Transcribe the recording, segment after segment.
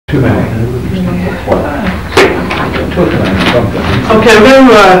Too many. Okay, we're going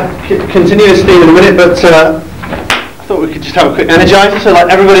to continue this theme in a minute, but I thought we could just have a quick Energiser, so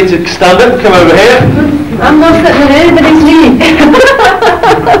like everybody to stand up and come over here. I'm not sitting on anybody's knee.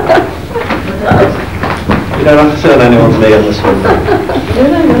 You don't have to sit on anyone's knee on this one.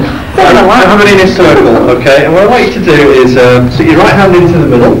 Everybody in a circle, okay? And what I want you to do is sit your right hand into the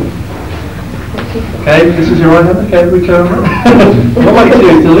middle. Okay, this is your right hand, okay, we go. What I want you to do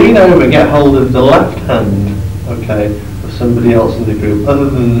is to lean over and get hold of the left hand, okay, of somebody else in the group, other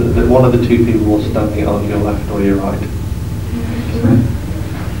than one of the two people standing on your left or your right.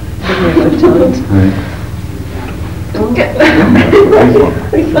 Don't get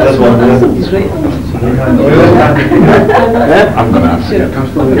There's one there. I'm going to have to get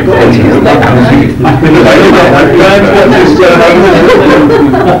That's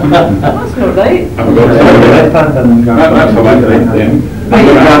not right. That's the right thing.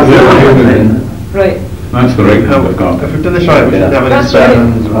 Right. That's the right hand I've got. If we've done this right, we should have any spare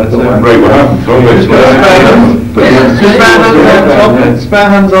hands, right? So Right, we'll have to throw this. Spare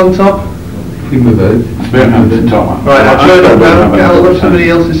hands on top. Spare hands on top. Right, I'll turn it down, get hold of somebody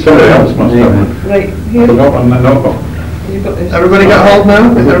else's Somebody else must have it. Right, here. Forgot on the notebook. You've got this. Everybody got hold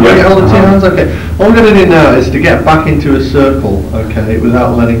now? Everybody get hold of two hands? Okay. What we're going to do now is to get back into a circle, okay,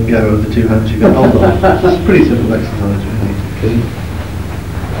 without letting go of the two hands you've got hold of. It's a pretty simple exercise, really.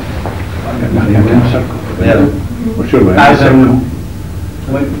 Yeah. We're sure we're in a circle.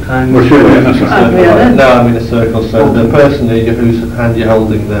 We're sure we're in a circle. No, I'm in a circle, so the person whose hand you're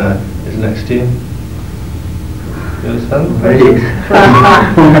holding there is next to you. You understand? Now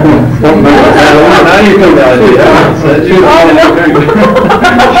you know the idea.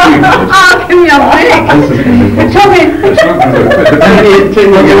 Give me a break. Tommy.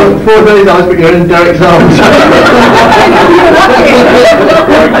 4 days I was but you're in Derek's arms.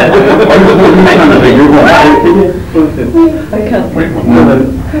 I can't. Where is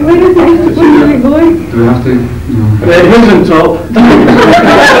it going? Do we have to? It isn't top.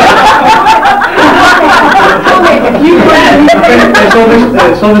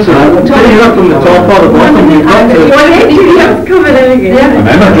 It's obviously you're up from the top or the bottom. You've got to. You have to come in again. An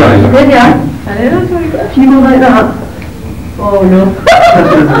Energiser. There you are. An Energiser. If you go like that. Oh no.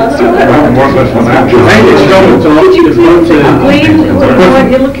 Work this one out. Could you please explain what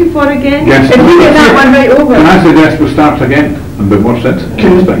you're looking for again? Yes. If you get that one right over. Can I suggest we start again? And be more sense?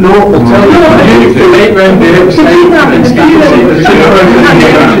 No, I'll tell you. Right round the outside and start okay.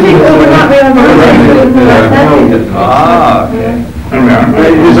 There we are.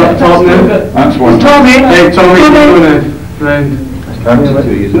 Who's up top now? That's one. Tommy. Hey, Tommy, you're going to round. And Can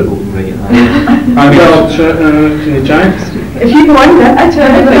you try? If you go under, I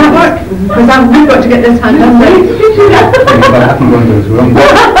turn it, will that work? Because we've got to get this hand up.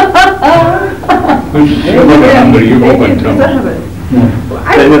 Who's under you open, Tom?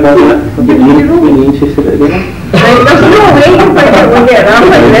 I don't know. There's no way you can find out when we get around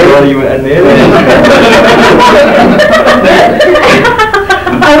like this. You went in there.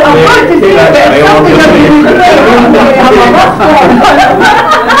 I want to see if there's something that you can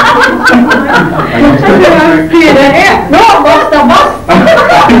no, bust a bust.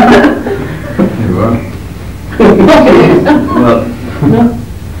 You are.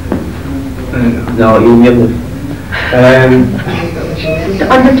 No, you never.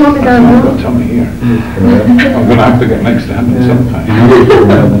 Under Tommy down now. Tommy here. I'm going to have to get next to him sometime.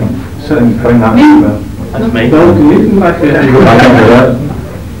 That's me.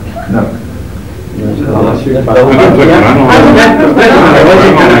 No.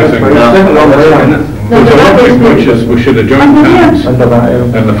 We should have joined hands in the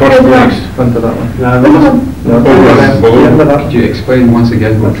first place. Could you explain once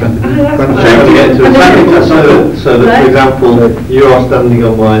again what we're trying to do? So that, for example, you are standing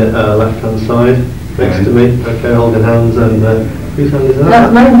on my left-hand side next to me, okay, holding hands, and whose hand is that?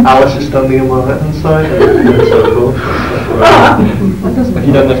 That's mine. Alice is standing on my right-hand side, and so forth.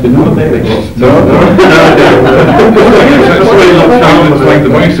 You don't have to do it, maybe. No. It's like the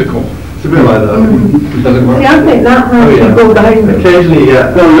bicycle. It's a bit like that. Does it work? See, I think that hand should go down. Occasionally, yeah.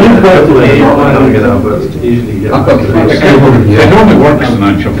 Well, you've got to it, I'm not going to get out, but usually you get I've got back the to it. It only works in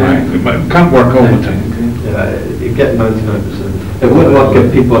actual fact, but it can't work all the time. Yeah, you get 99%. It wouldn't work if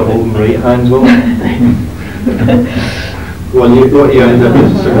people are holding right hands, will it? Well, what you end up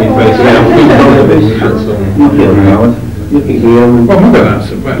is something very Well, maybe that's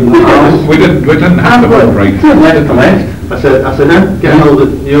it. We didn't have to work right. left to left. I said, get hold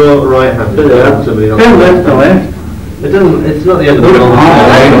of your right hand. Somebody else. Left to left. It doesn't, it's not the end of the world.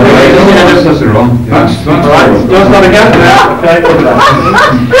 That's wrong. That's Right, right. yours not again? Okay.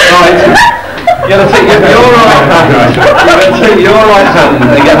 Right. You're going to take your right hand. You're going to take your right hand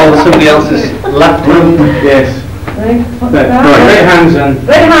and get hold of somebody else's left hand. Yes. Right, what's Right, that? right hands and...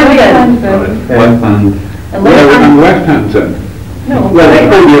 Right hand then. Left hand. And left hand. Left hand then. No. Well, they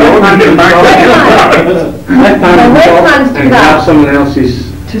put your own hand in back. Left hand. Left hand The left hand's to and grab that. someone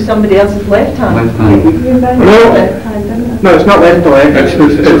else's... To somebody else's left hand. Left hand. No. Left hand, isn't it? No, it's not left to left, it's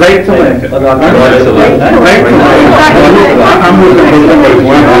right to left. Right to left. Right to left. I'm with somebody's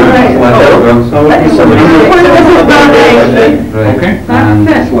one hand. Okay. And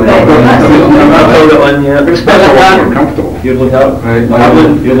That's it. I'll hold it on, yeah. That's a lot more comfortable. You look out. right.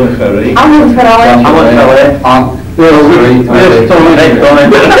 You look for right. I'm looking for a left. I want to left. Right.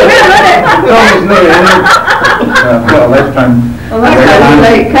 Got a left hand. Well, that can't be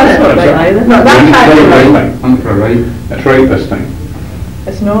right, can it? Either. No, that can't be right. I'm for right. That's right this time.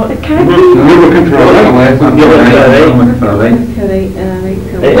 It's not, it can't be. You're looking for a left. I'm You're looking for a right. I'm looking for a right. Okay, right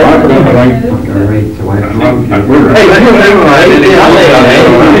to Hey, left. I'm for right. I'm for a right to left. And we're right.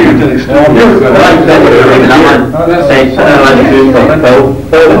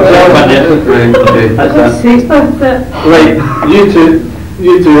 God's sake, that's it. Right, you two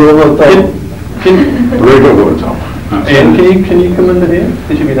over the top. We're good over the top. Ian, can you come under here?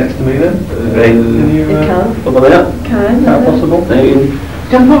 Could you be next to me then? Right. Can you, You can. over there? Can. Is that possible?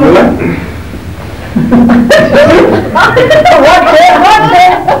 Jump over there. Watch it.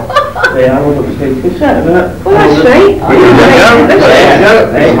 Yeah, I want to say this. Well, that's right.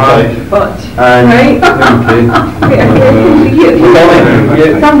 But, And right.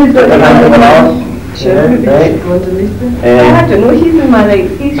 Somebody's got the hand. Sure, maybe Right. just go underneath it. I don't know, he's in my right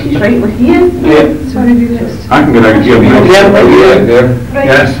face, she's right with you. So maybe just... I can get out here. Right.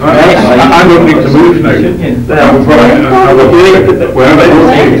 Yes, I don't need to move now. I don't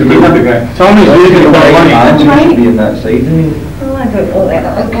need to move again. Tommy's using the I money. should be in that side. Well, I don't know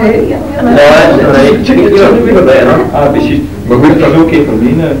that. Okay. No, that's all right. You're better. But she's... But we've got... It's okay for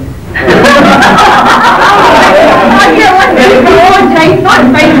me now. I get one thing for a long time, not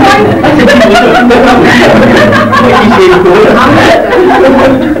five points.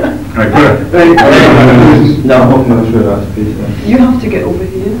 Right, good. No, I'm not sure that's good. You have to get over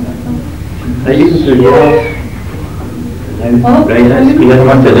here. Right, you can do yours. Oh. Right, that's me. I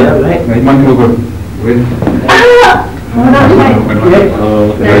want to there, right? Right, man, over. Wait. Oh, that's right.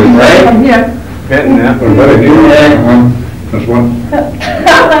 Right. Come here. Getting there. We're very near. There's one. No,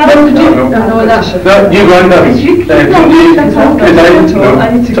 that's... No, you go under. It's you. No, you can talk. I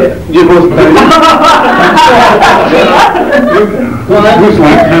need to get... You both down. Who's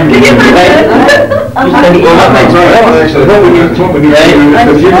left hand? You said go that next way. What we need to do is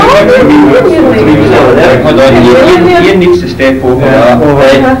you Hold on, Ian needs to step over that.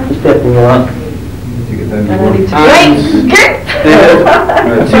 Right, step over that. And I need to... Right, okay.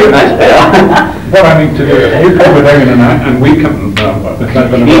 That's better. What I need to do is you come down and we come down, but is that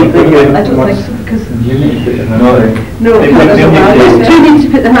going to work? I don't think so, because... You need to put it in order. No, because two need to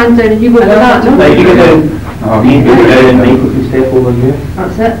put their hands down and you go with that, don't Right, you you? go down. You go down and Michael can step over here.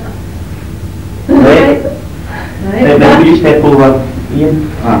 That's it. Right. Right. Then will you step over Ian?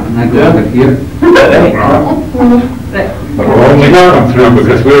 And I go over here. Right. But we're only come through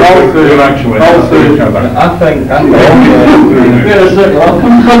because we're actually All through. each other. I think We're a circle.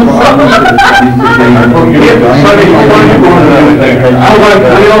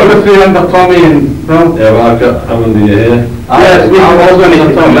 We all go through under Tommy and Bill. Yeah, well, I'm under your hair. Yes, we all go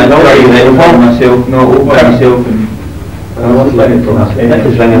into Tommy. Over myself, no, over myself and... I want to let it from that. That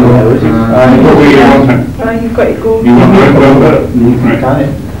is ringing over, isn't it? What were you wanting? Right, you've got to go. You want to go with it? Right. Can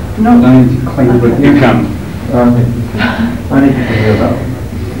it? No. I need to clean it. You can. I need to hear that.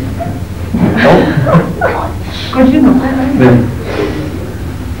 God, you know that.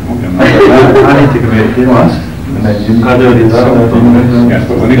 I need to go out here last. I do it Yes,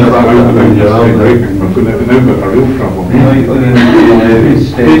 but we need to go out of the straight breaking, we're going to now got a real trouble.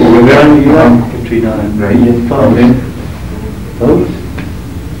 Katrina and Ryan.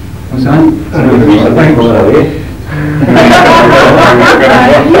 What's that?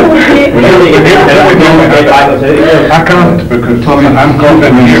 I can't because I'm caught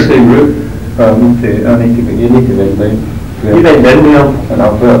in here. I need to go, you need to bend down. You bend down Neil, and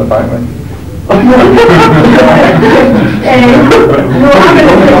I'll put it at the back way. No, I'm going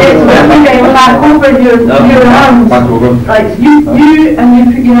to put back over your arms. Back over. Like, you and you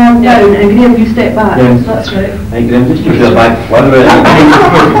put your arm down and Graham, you step back. Yes. That's right. Right, Graham, just use the back. One way.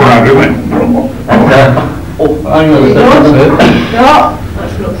 Oh, hang on a second. No,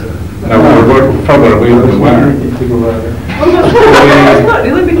 that's not so. Now we're going further away from the wire. people there. Well, not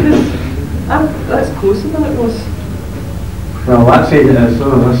really, because that's closer than it was. Well, that side it is, so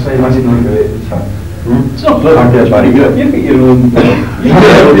this side must not great. It's not I guess very good. You think your own.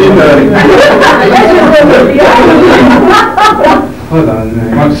 Hold on,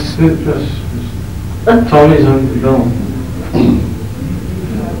 Tommy's on the bill.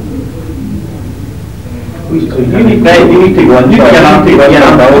 You need to go on. You can get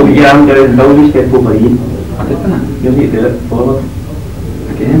on down and build step over here. You need to do it forward.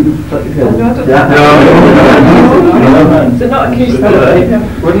 Again. Yeah. Is it not a case that?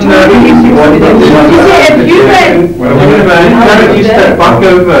 Wouldn't if you step back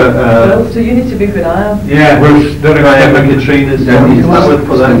over. So you need to be where I am. Yeah, We're doing Emma Katrina's. That would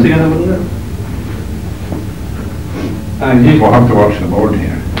put that together, wouldn't it? We'll have to watch the board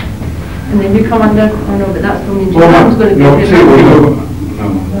here. And then you come under, I know, but that's from the Well, John's going to no, be see, we'll there. go. No.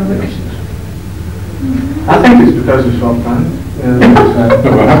 I think it's because of swap time. No, we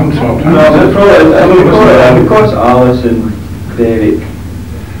haven't swapped hands. No, because Alice and Derek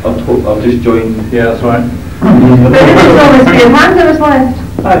have just joined. Yeah, that's right. But it's always been hand that was left.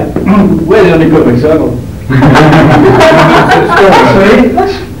 Hi. Where did I put my circle? Sorry,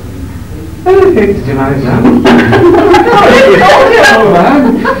 how the heck did you manage that? Oh, man.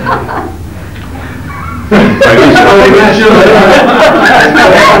 I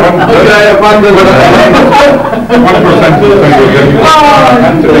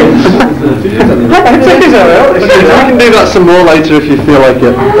can do that some more later if you feel like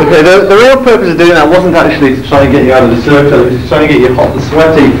it. Okay, the real purpose of doing that wasn't actually to try and get you out of the circle, it was to try and get you hot and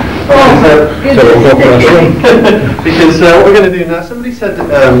sweaty. Because what we're going to do now, somebody said, I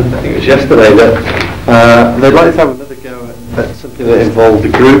think it was yesterday, that they'd like to have another go at something that involved a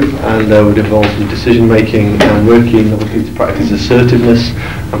group and would involve some decision making and working, obviously to practice assertiveness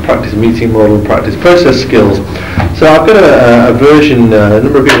and practice meeting model and practice process skills. So I've got a version, a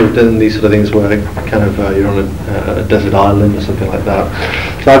number of people have done these sort of things where kind of you're on a desert island or something like that.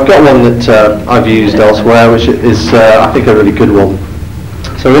 So I've got one that I've used elsewhere, which is I think a really good one.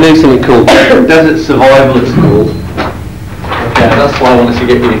 So we're doing something called desert survival, it's called. Okay, that's why I wanted to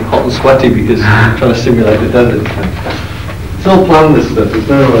get you hot and sweaty, because I'm trying to simulate the desert. It's all planned, this stuff, there's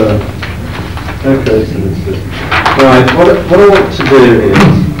no coincidence. Right, what I want to do is...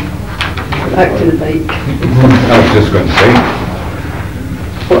 Back to the bike. I was just going to say.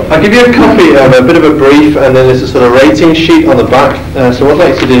 Well, I'll give you a copy of a bit of a brief, and then there's a sort of rating sheet on the back. So what I'd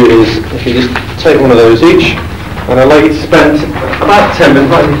like to do is, if you just take one of those each, and I'd like you to spend about 10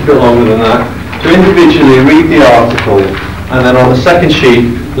 minutes, might be a bit longer than that, to individually read the article, and then on the second sheet,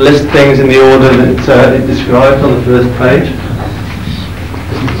 list things in the order that it describes on the first page.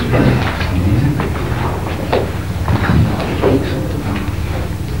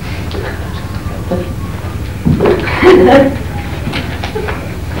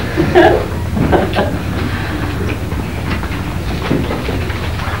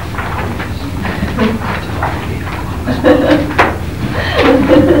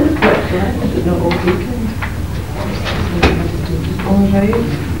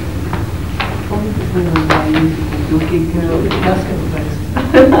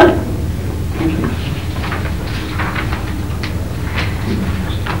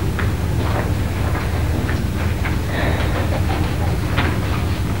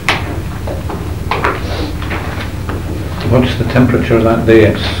 What's the temperature that day?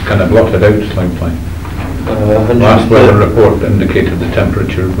 It's kind of blotted out slightly. Last 130. weather report indicated the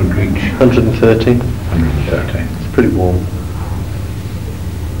temperature would reach 130. 130. It's pretty warm.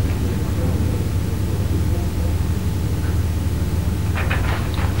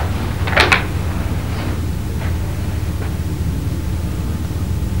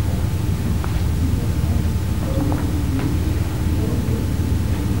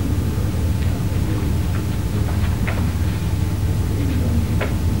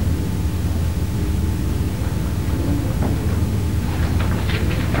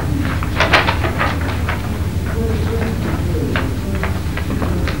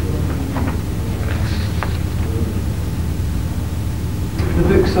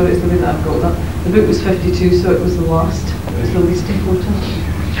 Sorry, it's the way that I've got that. The book was 52, so it was the last. It's the least important.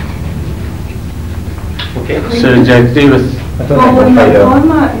 Okay, so do you agree with... Well, when you're on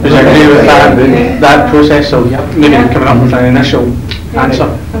that. Do you agree with that process of maybe coming up with an initial answer,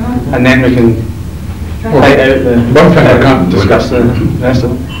 and then we can write out the... One thing I can't discuss the rest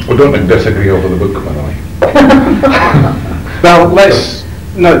of it. We don't disagree over the book, by the way. Well, let's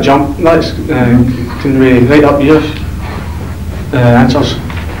not jump, let's, can we write up your answers?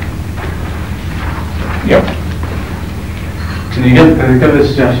 Yep. Can you give us a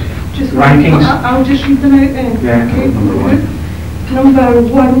suggestion? Just Rankings. I'll just read them out then. Yeah. Okay. Number one. Number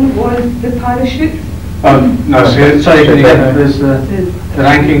 1 was the parachute. No, sorry, can you get this, the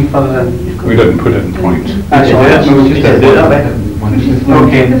ranking for the... We didn't put it in points. Actually, yeah, no, we just did that. Which is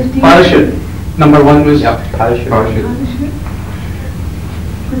Okay, 15. parachute. Number 1 was... Parachute. Parachute.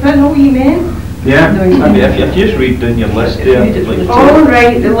 Was that not what you meant? Yeah. No, you- I mean, if you just read down your list there, Read it from the like, top. All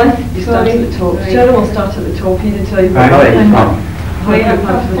right, the list. You start at the top. Right. Sharon will start at the top, he did tell you. Right. Right, I've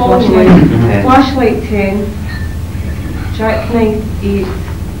got Flashlight. flashlight 10, jackknife 8,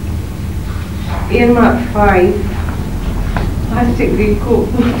 airmat 5, plastic raincoat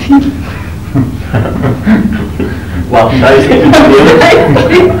 14. well,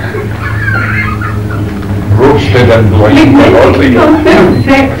 Roasted and white, oddly. Magnificent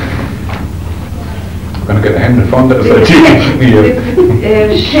 6, Going to get the Henry Fonda as a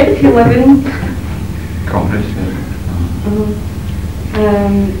Chips 11, Congress.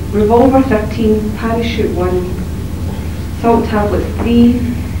 revolver 13, parachute 1, salt tablets 3,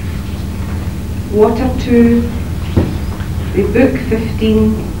 water 2, the book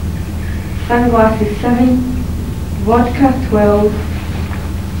 15, sunglasses 7, vodka 12,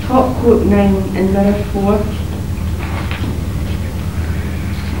 top coat 9 and mirror 4.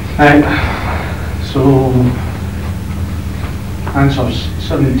 Right, so answers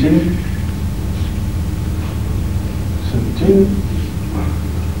 17, 18,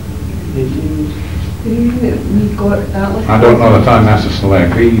 The reason that we got that list. I don't know that I necessarily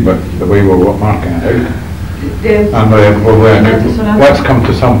agree, but the way we're marking it out, The- and let's come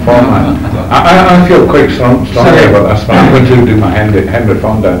to some format. I feel quite strongly about this, but I'm going to do my Henry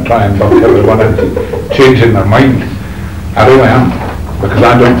Fonda and try and buck everyone into changing their mind. I really am, because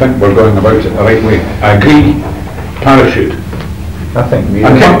I don't think we're going about it the right way. I agree, parachute. I think we...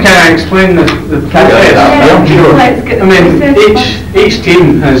 Can I explain the process? Yeah, sure. Let's get I the mean, process each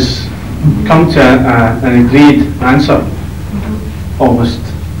team has come to an agreed answer, almost,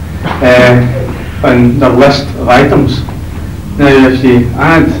 on their list of items. Now, if you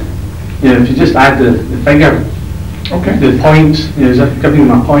add, if you just add the figure, Okay. the points, as if giving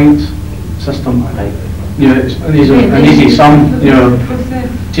them a point system, it's an easy sum, process.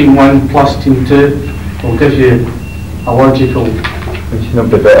 team 1 plus team 2 will give you a logical. Would you not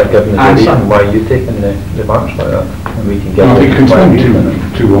be better given the Answer. reason why you're taking the marks like that? And we can get No, the you can why spend you're doing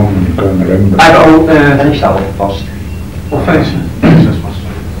it. too long going around. I'll finish that one first. we'll finish this first.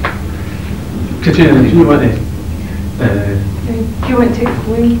 Katrina, if you want to Do you want to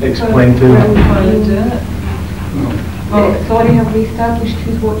explain? Explain to Round them. Want to do fine. it? Sorry, have we established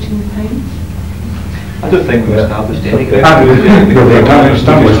who's watching the time? I don't think we've established any. Okay.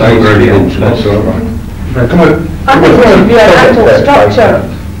 Established no rules whatsoever. Come on. I think we should do an actual Right, structure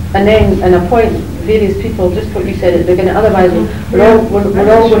right. and then appoint various people, just what you said at the beginning, otherwise we're all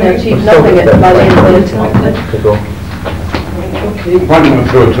going to achieve nothing by the end of the time. To go. Okay. Why don't we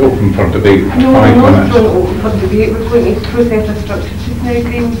throw it open for debate? No, 5 we're not minutes. throwing it open for debate, we're going to process a structure just now,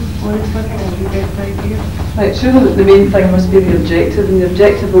 Graham, honestly, that would be the best idea. Right, surely the main thing must be the objective, and the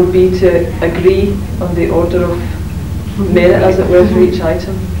objective will be to agree on the order of merit, as it were, for each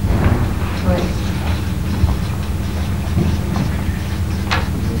item. Right.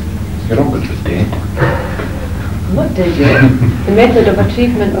 You're all good with dead. I'm not dead yet. The method of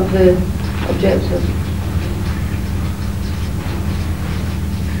achievement of the objective.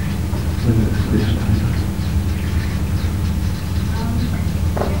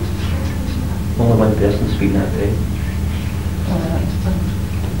 Only one person speaking that day.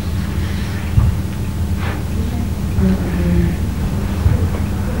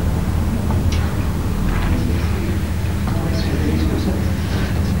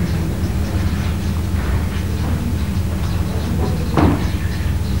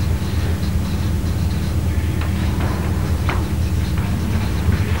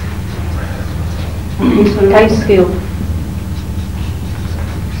 Time scale.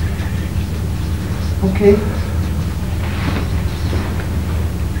 Okay.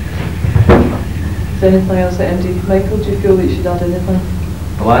 Is there anything else that MD? Michael, do you feel that you should add anything?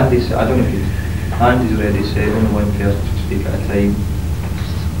 Well, Andy's, I don't know if you, Andy's already said only one person should speak at a time.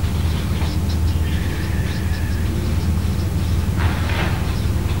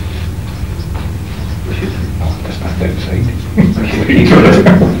 We should, Just stand outside.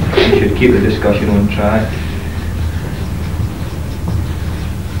 we should keep the discussion on track.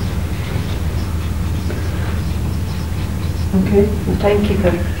 Okay. The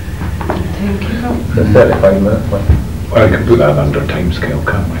timekeeper. Timekeeper. The 35 minutes, like. Well, I can put that under time scale,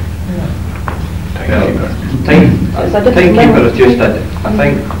 can't we? Timekeeper. It's a different Timekeeper is level. just, I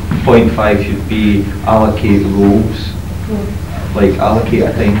think point 5 should be allocate roles. like allocate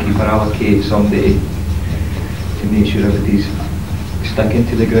a timekeeper, allocate somebody to make sure everybody's sticking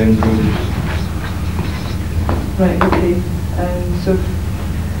to the ground rules. Right, okay. So,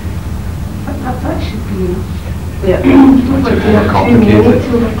 That should be. yeah. Complicated.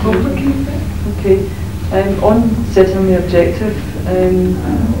 Okay. On setting the objective,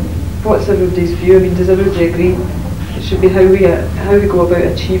 what's everybody's view? I mean, does everybody agree it should be how we go about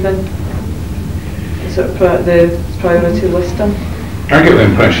achieving sort of the priority listing? I get the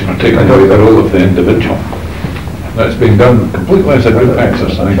impression of taking away the role of the individual. That's been done completely as a group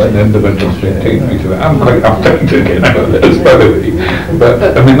exercise, and the individual's been taken out of it. I'm quite uptight to get out of this, by the way.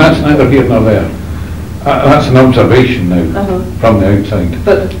 But, I mean, that's neither here nor there. That's an observation now, from the outside.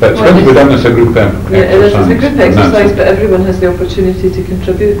 But it's going to be done as a group exercise. Yeah, it is a group exercise, but everyone has the opportunity to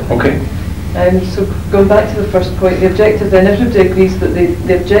contribute. Okay. So going back to the first point, the objective then, everybody agrees that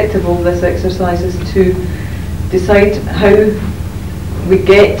the objective of this exercise is to decide how we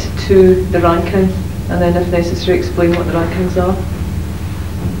get to the ranking, and then if necessary explain what the rankings are.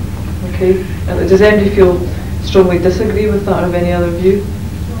 Okay, and does anybody feel strongly disagree with that or have any other view?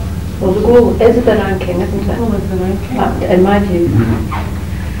 Well, the goal is the ranking, isn't it? The goal is the ranking. In my view.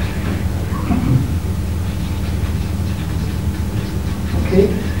 Okay.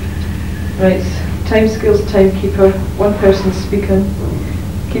 Right, timescales, timekeeper, one person speaking,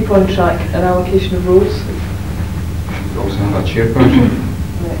 keep on track, and allocation of roles. We also have a chairperson.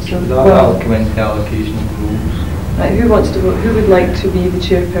 Right, so That'll come into the allocation of rules. right, who wants to vote? Who would like to be the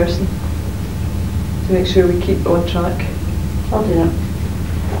chairperson to make sure we keep on track? I'll do that.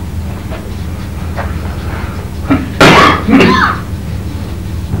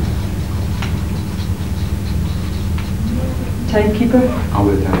 Timekeeper? I'll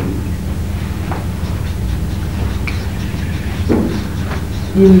be there.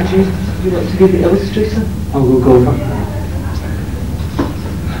 Ian, would you want to be the illustrator? I'll go over.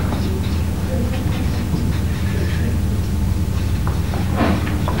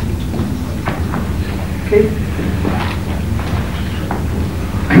 Okay.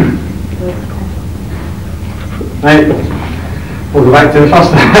 Right, we'll go back to the first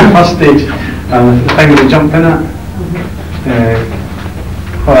stage. The thing that we jumped in at.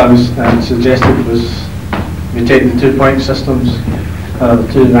 What I was suggested was we take the 2 point systems, the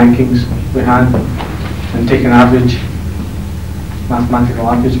 2 rankings we had, and take an average, mathematical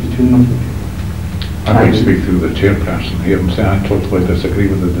average between them. I'm going to speak through the chairperson here and say I totally disagree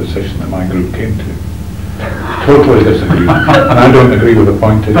with the decision that my group came to. Totally disagree. And I don't agree with the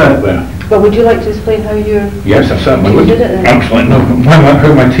point out there. But would you like to explain how you're... Yes, I certainly You would. did it then? Absolutely no.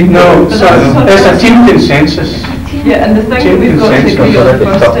 How my team No, did it. so it's a team consensus. Yeah, and the thing that we've got to agree on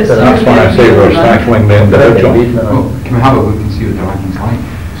first is... That's why I say we're stifling the individual. Well, can we have a look and see what the ranking's like?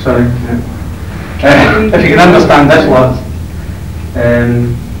 Sorry. If you can understand this lot,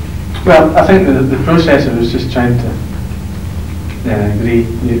 well, I think the processor was just trying to agree.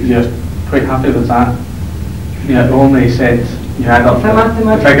 You're quite happy with that. You only said you add up the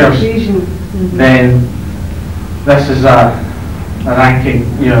figures. Then this is a ranking,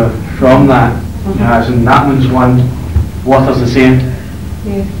 from that. As in that one's one, water's the same.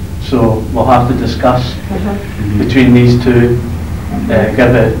 Yeah. So we'll have to discuss between these two,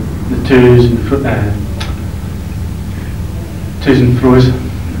 get the twos and throws,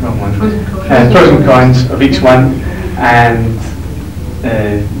 wrong one. Pros and cons of each one, and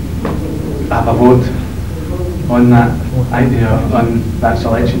have a vote on that, on that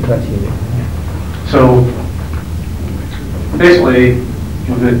selection. So basically,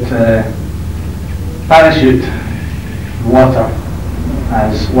 we've got parachute, water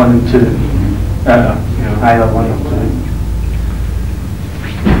as 1 and 2, either 1 or 2.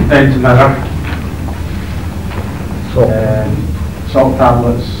 Down to mirror, salt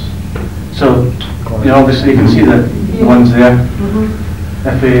tablets. So obviously you can see the ones there.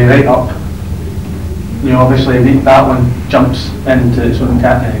 If we write up, obviously that one jumps into its own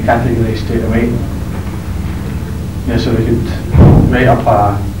category straight away. So we could write up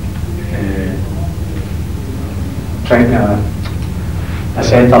a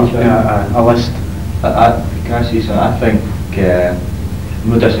setup, a list. Can I say something? I think I'm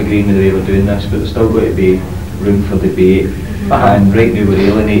not disagreeing with the way we're doing this, but there's still got to be room for debate. And right now we're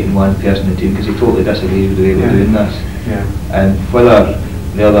alienating one person in the team because he totally disagrees with the way we're doing this. And whether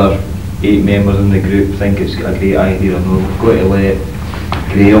the other 8 members in the group think it's a great idea or not, we've got to let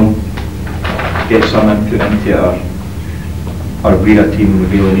Graham get some input into it, or we're a team and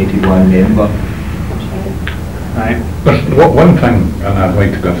we've alienated 1 member. Right. There's one thing, and I'd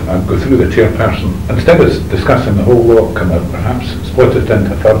like to go through the chairperson. Instead of discussing the whole lot, can we perhaps split it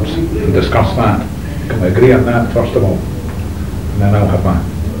into thirds and discuss that? Can we agree on that first of all? then I'll have my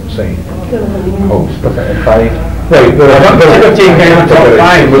say. Hopes. Five. Right, well,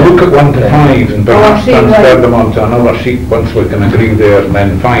 we'll look at 1 to 5 and perhaps transfer them onto another sheet once we can agree there, and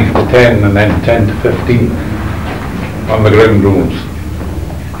then 5 to 10 and then 10 to 15 on the ground rules.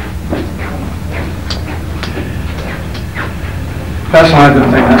 Personally, I don't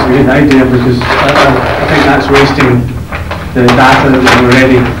think that's a good idea because I think that's wasting the data that we've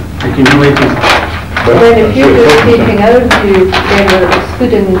already accumulated. Then if you're just taking our view, then we're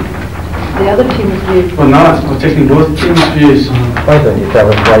excluding the other team's view. Well, no, we're taking both teams' views. Why don't you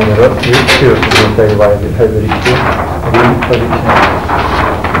tell us why you're up to each two, so you'll tell you why, how we reach you?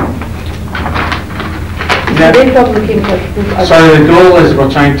 They probably came to us. So the goal is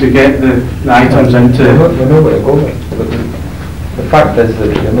we're trying to get the items into... We know where to go with, but the fact is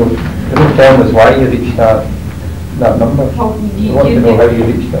that you're not telling us why you reached that number. Well, We want to know how you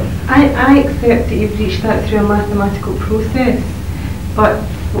reached that. I accept that you've reached that through a mathematical process, but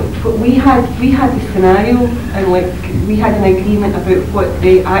we had the scenario, and like we had an agreement about what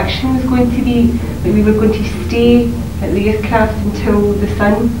the action was going to be, that we were going to stay at the aircraft until the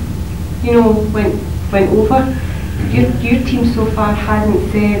sun, went over. Your team so far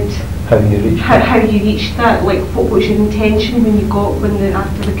hasn't said How you reached that. Like, what was your intention when you got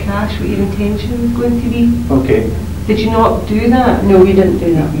after the crash? What your intention was going to be? Okay. Did you not do that? No, we didn't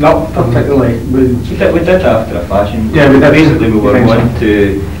do that. Not particularly. We did after a fashion. Yeah, we did. Basically, we were one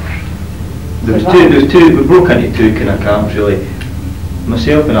to... There was two, we broke into two kind of camps really.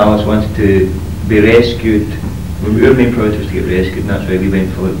 Myself and Alice wanted to be rescued. Our main priority was to get rescued, and that's why we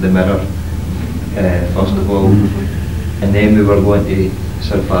went for the mirror first of all. And then we were going to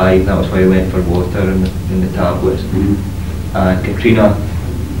survive, that was why we went for water and the tablets. And Katrina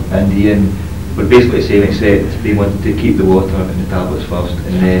and Ian were basically saying except they wanted to keep the water and the tablets first,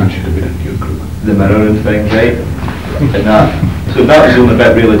 and then the mirror and things, right? And so that was the only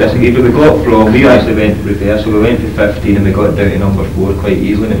bit really disagreed. But we actually went reverse, so we went to 15 and we got down to number 4 quite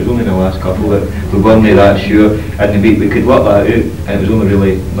easily, and it was only the last couple that we weren't that sure, and we could work that out, and it was only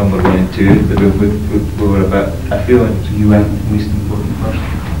really number 1 and 2 that we were a bit iffy on. So you went least important first?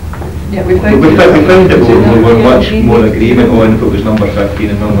 Yeah, we found that we were much more agreement on if it was number 15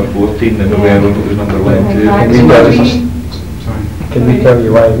 and number 14 than we were on if it was number 1 and 2. Can we tell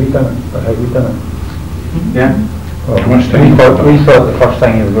you why we done it, or how we done it? Yeah. Well, we thought the first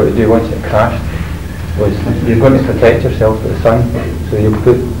thing you were going to do once it crashed was you're going to protect yourself from the sun, so you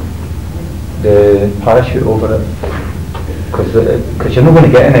put the parachute over it, because you're not going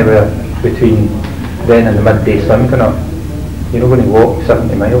to get anywhere between then and the midday sun coming up. You're not going to walk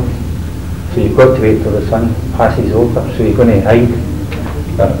 70 miles, so you've got to wait till the sun passes over, so you're going to hide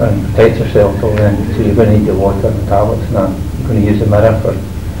and protect yourself till then, so you're going to need the water and the tablets and that. You're going to use the mirror for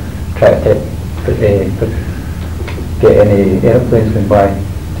trying to get any airplanes going by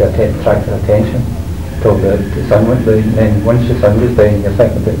to attract their attention till the sun went down. And then once the sun goes down, you're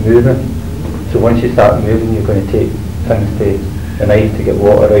thinking about moving. So once you start moving, you're going to take things to the night to get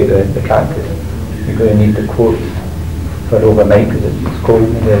water out of the cactus. You're going to need the coats for overnight because it's cold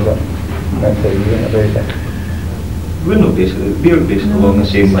in the desert. And that's how you went about it. We were basically along the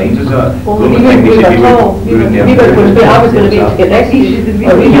same lines as that. Well, I was going to be able to get rescued. If you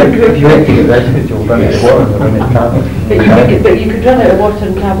went to get rescued, you'll run out of water and run out of tablets. But you could run out of water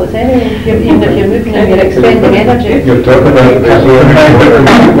and tablets anyway, even if you're moving and you're expending energy. You're talking about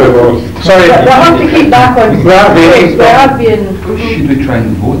Sorry. We have to keep back on. We have been. Should we try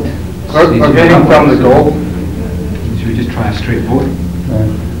and vote? We're getting from the goal. Should we just try a straight vote?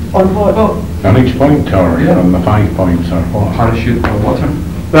 On what? on each point, or on the 5 points, or what? Parachute or water?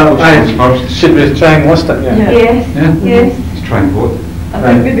 Well, should we try and list it? Yeah. Yes, Yeah? yes. Let's try and vote. I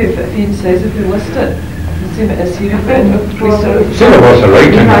think maybe if Ian says if we list it, assume it is here, but we sort of... Some of us are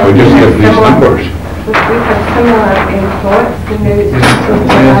right, and we just give these numbers. We've had similar thoughts, and now it's just so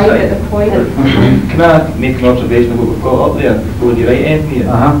arrive at the point. Can I make an observation of what we've got up there before you write anything?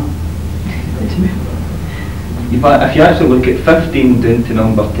 If you actually look at 15 down to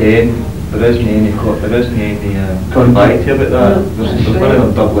number 10, there isn't any variety about that. There's one of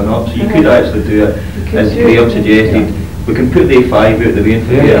them doubling up, so you could actually do it as Graham suggested. We can put the 5 out the way and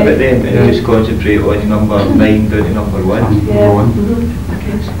forget about them and just concentrate on number 9 down to number 1. Yeah.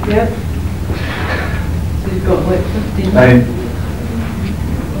 Yep. So you've got like 15. Right.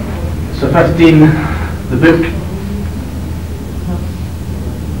 So 15, the book.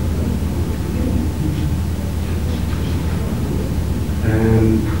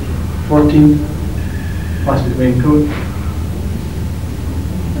 And 14, plastic raincoat.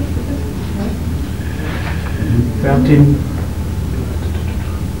 13,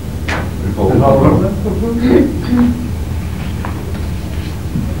 revolver.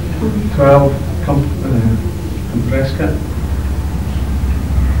 12 compressed kit.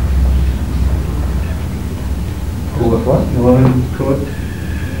 Cool with what? 11 coat.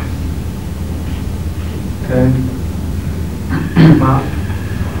 10 map.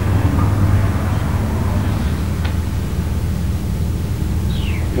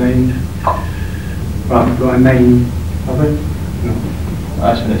 9. Right, we've got a 9, have we? No.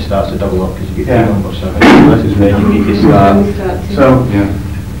 That's when it starts to double up, because you get Yeah. two numbers, so I think this is when you need to start. So, Yeah.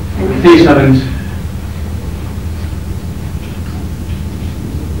 3 sevens.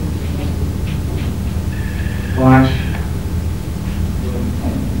 Flash.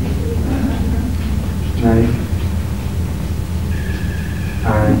 9.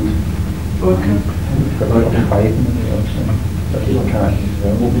 And Got like 5 in it, but you can't,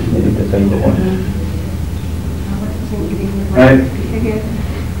 we just need to decide the one. right.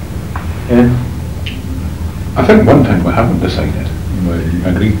 Yeah. I think one thing we haven't decided, we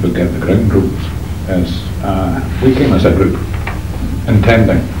agreed we'd get the ground rules, is we came as a group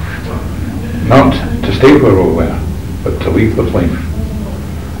intending not to stay where we were, but to leave the plane.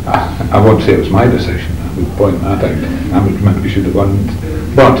 I won't say it was my decision, I would point that out, I would maybe should have gone.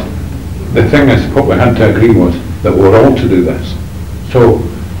 But the thing is, what we had to agree was that we're all to do this. So,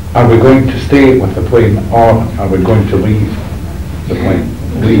 are we going to stay with the plane, or are we going to leave the plane?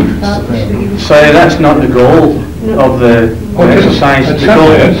 Leave. So that's not the goal of the exercise. It The goal,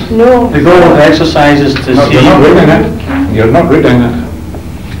 certainly is. No. the goal of the exercise is to No, see. you're not reading it. You're not reading it.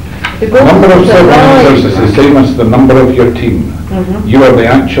 The The number of survivors is the same as the number of your team. You are the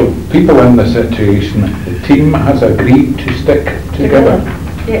actual people in the situation. The team has agreed to stick together.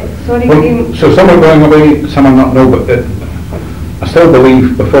 Yeah, sorry, Well, Graham. so some are going away, some are not. No, but I still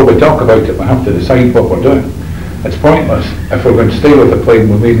believe before we talk about it, we have to decide what we're doing. It's pointless. If we're going to stay with the plane,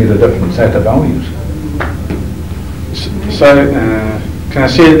 we may need a different set of values. So, can I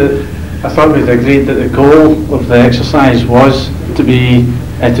say that I thought we'd agreed that the goal of the exercise was to be,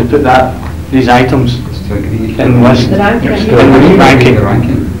 to put these items It's to agree. in list. The ranking. In the ranking. The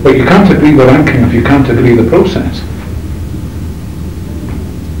ranking. But you can't agree the ranking if you can't agree the process.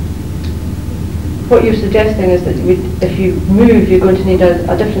 What you're suggesting is that if you move, you're going to need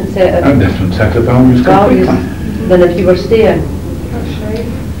a different set A of different set of values values completely. than if you were staying, That's right.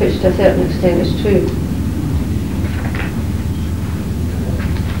 which to a certain extent is true.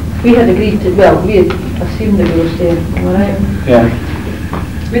 We had agreed to, well, we had assumed that we were staying, am I right? Yeah.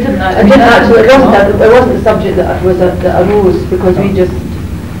 We didn't It didn't actually, it wasn't the subject that arose because we just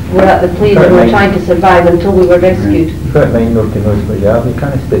were at the plane and we were trying to survive until we were rescued. You've got to mind nobody knows what you are, you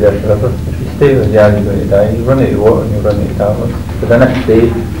can't stay there forever. If you stay where you are, you're going to die. You run out of water and you run out of tablets. For the next day,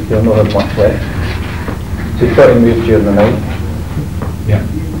 you'll not have much left. So you've got to move during the night. Yeah.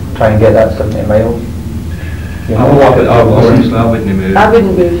 Try and get that 70 miles. You I know, wouldn't move. I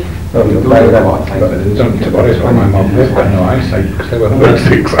wouldn't move. no, you'll Don't die worry that about much. time, but- but it is- Don't worry about my mum, they've got no eyesight because they were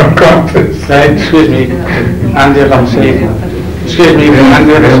lipsticks on contest. Right, excuse me, Andy, if I'm saying, excuse me,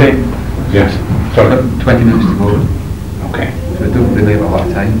 Andy, if I'm saying, Yes, sorry. 20 minutes to vote, Okay. so we don't really have a lot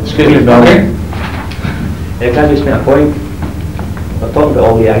of time. excuse me, Bill. Okay. Can I just make a point? We're talking about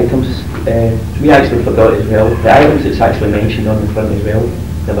all the items. We actually forgot as well, the items that's actually mentioned on the front as well,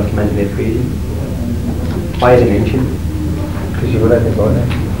 never come into the equation. Why is it mentioned? Because you've already got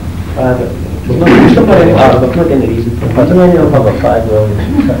it. We've not used them for any, we've not given the reason for But using any of them. have a flag, well, you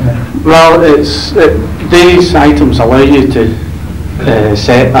should sit there. Well, these items allow you to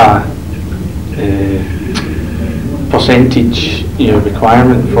set a percentage,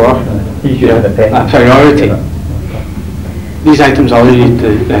 requirement for You should have a pen. a priority. These items allow you to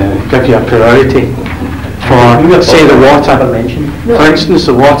give you a priority for, say, the Never water. mentioned. For instance,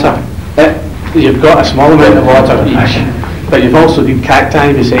 the water, you've got a small amount of water each, but you've also got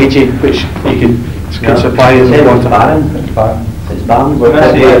cacti beside you, which you could supply you with It's water. barren. It's fine. It's barren. Well,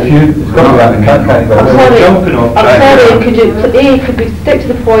 That's if it. you, it's got to be that cat I'm Jumping off sorry, track. could we stick to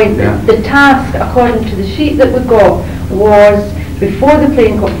the point? Yeah. The task, according to the sheet that we got, was before the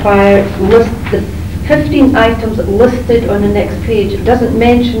plane got fired, list the 15 items listed on the next page. It doesn't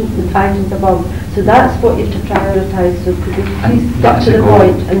mention the items above, so that's what you have to prioritise. So could we please stick that's to the the goal.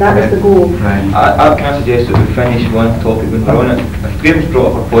 point, and that is the goal. Right. Can I suggest that we finish one topic when we're on it? If Graham's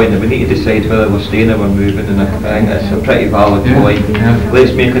brought up a point that we need to decide whether we're staying or we're moving, and I think it's a pretty valid Yeah, point. yeah.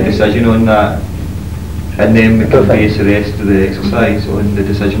 Let's make a decision on that, and then we can base the rest of the exercise on the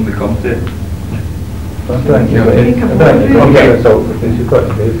decision we come to. I don't think you've got to, I don't think you've got to get result because you've got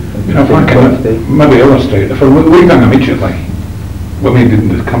to do. You know, if I can maybe illustrate, if we're leaving immediately, we may need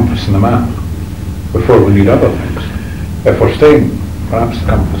the compass and the map before we need other things. If we're staying, perhaps the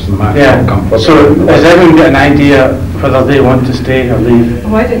companies in the market Yeah, will come further. so has everyone got an idea whether they want to stay or leave?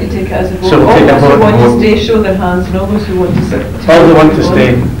 Why don't you take it as a vote? So All take a those who vote. want to stay, show their hands, and all those who want to sit. All who want to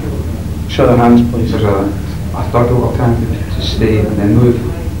stay, show their hands please. There's a third alternative to stay and then move.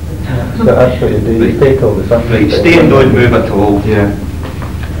 So that's what you do, you stay till the sun. Right, stay and don't move at all. Yeah.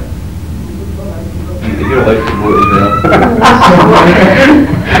 You're allowed to vote as well.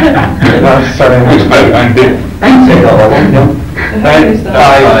 That's sorry. Thanks, mate, Andy.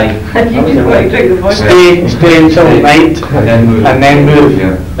 Aye. You can quite drink the voice. Stay until night and then move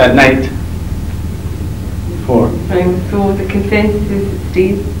Yeah. at night. 4. So the consensus is it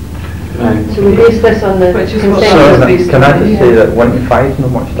stays. Right. So we base this on the Which is what- consensus. So based Can on I just that, say yeah. that 1 to 5 no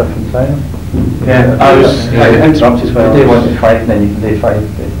much difference either? Yeah, I was interrupted as You do 1 well. to 5 and then you can do 5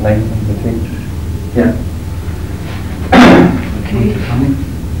 to 9 in between. Yeah. Okay.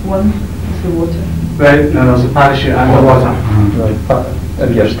 1 is the water. Right, now there's a parachute and the water. Right, but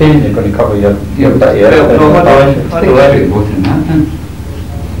if you're staying, you're going to cover your dirty Well, area. no, hold on. Hold on. Voting that then.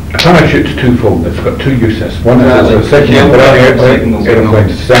 A parachute's twofold, it's got two uses. One is as a Yeah, signal for any signal. airplane,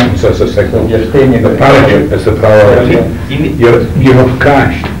 second as a signal. If you're staying, you're The going to cover parachute is the priority. You have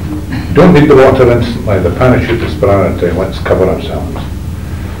crashed. Don't hit the water instantly, the parachute is priority, let's cover ourselves.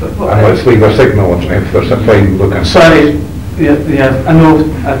 And let's leave a signal if there's a plane looking. Sorry, yeah, I know,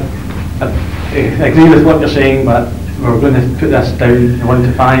 I agree with what you're saying, but we're going to put this down 1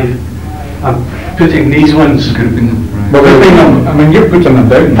 to 5. I'm putting these ones. Grouping them, Well, right. I mean, you're putting them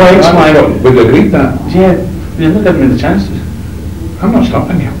down. Points, That's Mike. what we'd agreed that. Yeah, you're not giving me the chance to. I'm not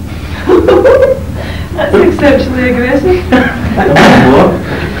stopping you. That's exceptionally aggressive.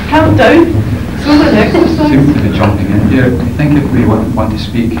 Calm down. It's all an exercise. Seems to be jumping in. Yeah, I think if we want to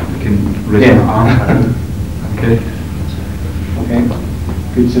speak, we can raise Yeah. our arm. Okay. Okay,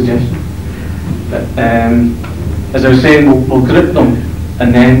 good suggestion. But, as I was saying, we'll group them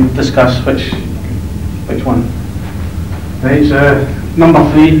and then discuss which one. Right, so number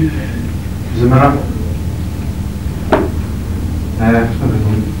 3 is the mirror.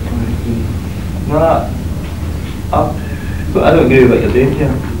 No, I don't agree with what you're doing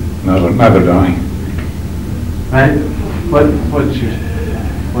here. Neither do I. Right, what's yours?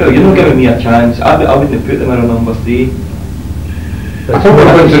 Well, you're not giving me a chance. I wouldn't have put them in on number 3. I It's thought more when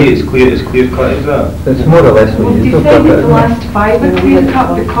or I say less- it's clear cut, is that? It's more or less what We've you do. decided the last 5 are clear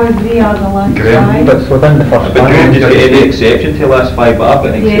cut because they are the last Graham, 5. But it's within the first But Graham 5. just got any exception to the last 5, but I've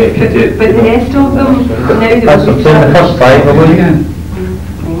got an Yes, exception to it. but the rest of them, now that That's what I'm saying, the first 5 are Again.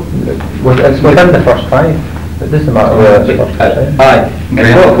 It's within the first 5. It doesn't matter whether it's the first 5. Aye,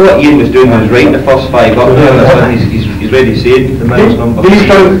 and what Ian was doing was writing the first 5 up there, that's what he's ready saying the middle's number 3. These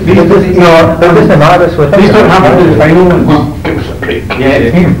don't, It doesn't matter, it's within these the don't first have to be the five. final ones. Give us a break. Yeah,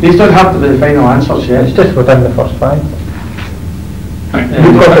 these don't have to be the final answers yet. It's just within the first 5. We've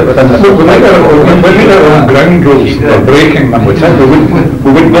You've got it within the Look, first we made our own ground rules, we're breaking them, we said we wouldn't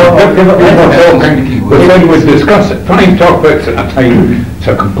we said we'd discuss it, 5 topics at a time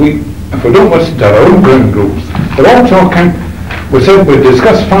to complete, if we don't listen to our own ground rules, they're all talking, we said we'd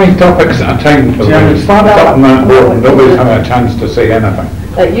discuss 5 topics at a time, if we start up on that board, nobody's having a chance to say anything.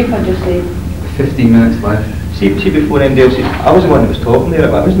 You can just say, 15 minutes left. See before MDL said, I was the one that was talking there,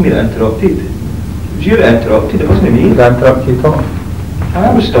 it wasn't me that interrupted. It was you that interrupted, it wasn't me. Did I interrupt you talking?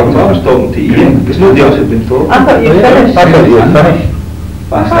 I was talking to Ian, because nobody else had been talking. I thought you finished. I thought you had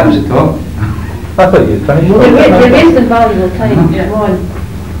finished. Last time to talk. I thought you had finished. You're wasting valuable time, come on.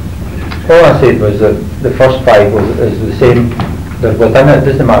 All I said was that the first 5 is the same, they're within it, it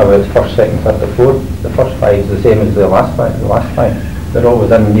doesn't matter whether it's first, second, third or fourth, the first 5 is the same as the last 5, they're all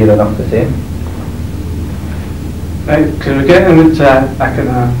within near enough the same. Right, can we get into a kind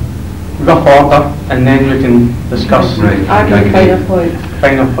of rough order and then we can discuss Right. I can final point.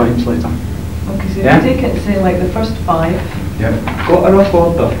 final points later. Okay, so if Yeah. you take it and say like the first 5, Yep. Got a rough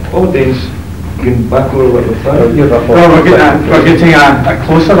order. All days, going back over what we've done. You're rough No, we're getting a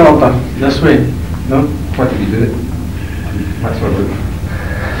closer order this way, no? What did we do it? That's what we're...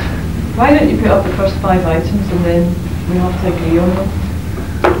 why don't you put up the first 5 items and then we have to agree on them?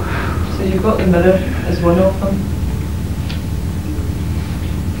 So you've got the mirror as one of them.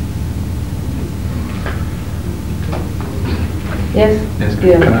 Yes? Yes,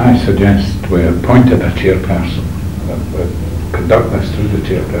 Yeah. Can I suggest we appointed a chairperson, that we conduct this through the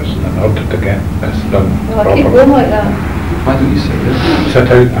chairperson in order to get this done Well, I keep properly. going like that. Why don't you sit there?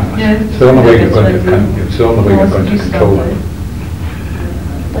 Sit out, Alice. Yeah, It's the only way you're it's going to, like it's the only way you're going to control it.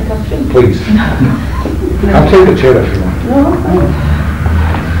 Like I should. Please. I'll take the chair if you want. No, fine.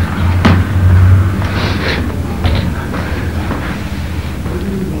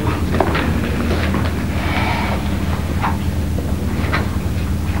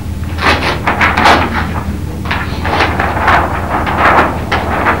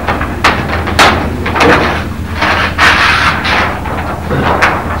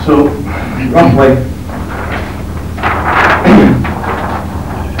 So, roughly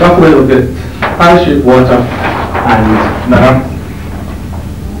we'll get parachute, water and mirror.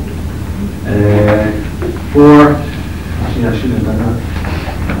 4, actually I shouldn't have done that.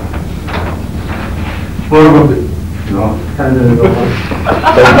 4 will be, no, can't do it all.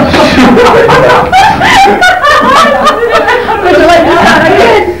 Would you like to start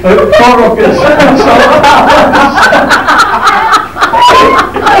again? 4 will be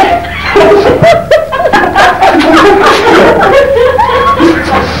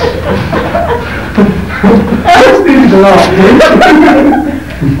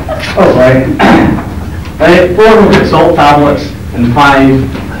oh, right. 4 will get salt tablets and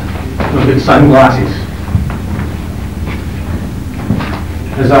 5 will get sunglasses.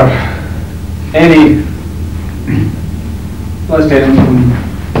 Is there any, let's get them from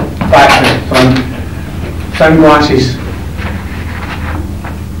factory, from sunglasses?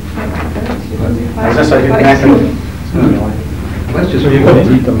 Is this a good method? Let's just, so you're going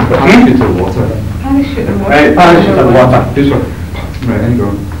to need them for parachute or water. Parachute and water. Right, parachute and water. Yes, sir. Right, then go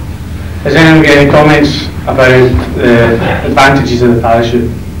on. Has anyone got any comments about the advantages of the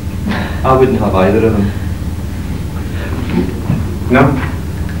parachute? I wouldn't have either of them. No?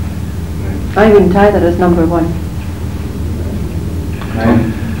 I wouldn't either as number 1.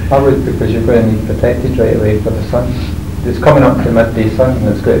 I would, because you're going to need protected right away for the sun. It's coming up to midday sun and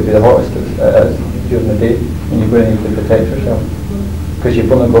it's going to be the hottest it is during the day, and you're going to need to protect yourself. Because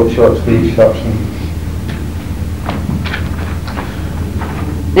you've only got short sleeve shirts and...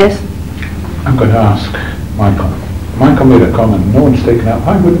 Yes? I'm going to ask Michael. Michael made a comment, no one's taken out.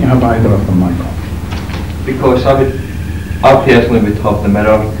 Why wouldn't you have either of them, Michael? Because I personally would have the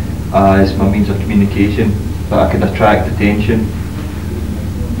mirror as my means of communication, that I could attract attention.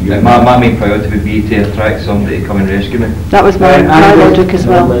 Like my main priority would be to attract somebody to come and rescue me. That was my logic as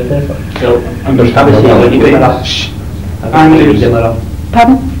well. Understandable. You don't need the mirror.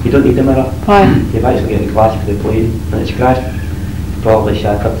 Pardon? You don't need the mirror. Why? You've actually got the glass for the blade and it's crashed, probably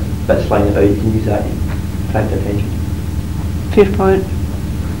shattered, bits flying about, you can use that to attract attention. Fair point.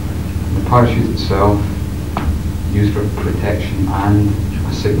 The parachute itself, used for protection and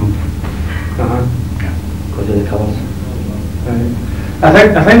a signal. Because of the colours. I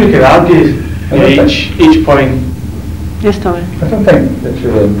think we could argue each point. Yes, Tommy. I don't think it's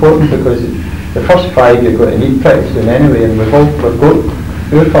really important because the first 5 you're going to need pretty soon anyway, and we've got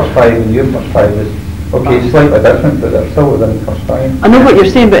your first 5 and your first 5 is okay, slightly different, but they're still within the first 5. I know what you're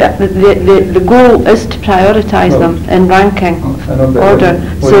saying, but the goal is to prioritise them in ranking I know, but order.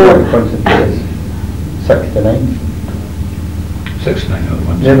 what you want to concentrate is 6 to 9. 6 to 9 are the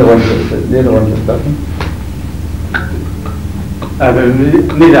ones. They're the ones that's different. But we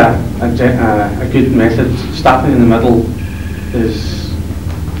need a good method. Starting in the middle is...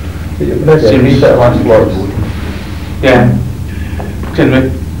 But you've already agreed that last lots. Yeah. Can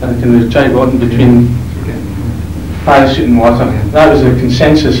we try going between parachute and water? That was a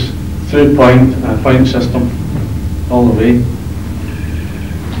consensus through point system all the way.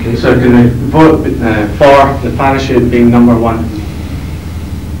 Okay, so can we vote for the parachute being number 1?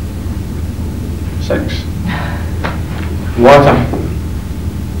 6. Water.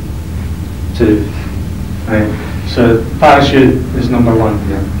 2. Right. So parachute is number 1.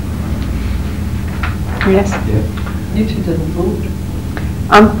 Yeah. Yes. Yeah. You two didn't vote.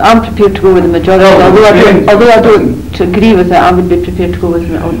 I'm prepared to go with the majority, although I don't agree with it. I would be prepared to go with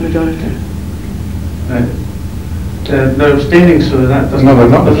the majority. Right. They're abstaining, so that doesn't... No, they're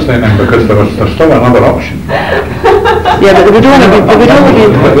not abstaining because there's still another option. Yeah, but they would only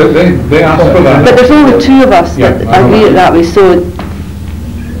be... They asked for that. But there's only 2 of us that agree it that way, so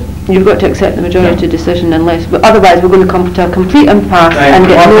you've got to accept the majority decision unless... But otherwise we're going to come to a complete impasse and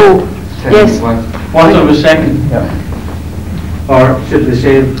get no... Yes. Water was second. Yeah. Or should we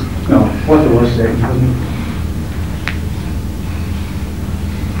say... No, water was second, wasn't it?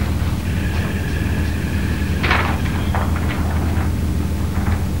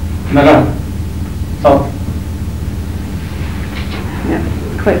 Mirror. Top. Yeah,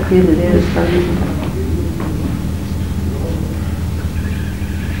 quite clearly there is still, isn't it?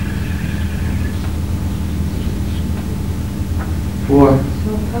 Four.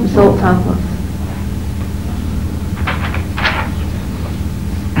 Salt tablets.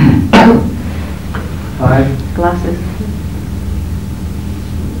 Five. Glasses.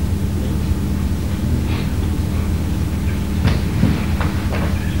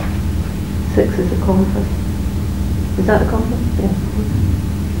 Six is a compass. Is that a compass? Yeah.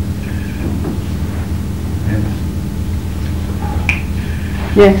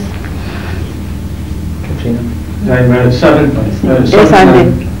 Yes. Katrina. Right, we're at 7. Yes,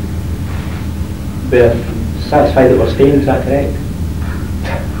 Andy. we're satisfied that we're staying, is that correct?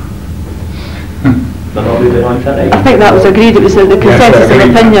 We're not moving on to that, right? I think that was agreed, it was the consensus of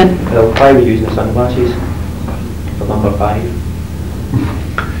opinion. Well, why are we using the sunglasses for number 5?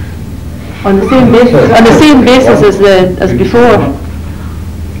 On the same basis as before,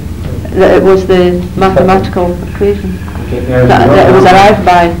 that it was the mathematical equation that it was arrived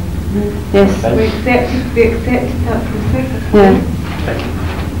by. Yes. We accepted that process. Yeah.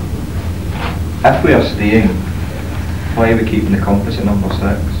 If we are staying, why are we keeping the compass at number 6?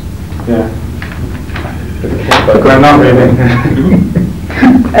 Yeah. We're not really.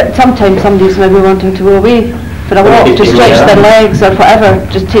 Sometimes somebody's maybe wanting to go away for a walk, to stretch their legs or whatever,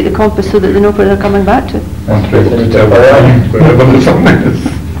 just take the compass so that they know where they're coming back to.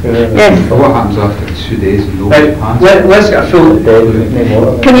 Yes. But what happens after 2 days and Right, let's get a full...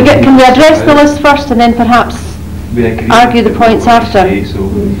 Can we address the list first and then perhaps We agree argue the with points what we after? say, so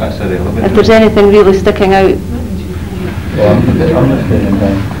that's irrelevant. If there's anything really sticking out?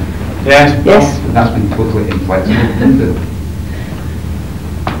 Yes. Yes. That's been totally inflexible, isn't it?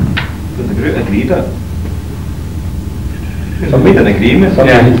 But the group agreed it. We made an agreement.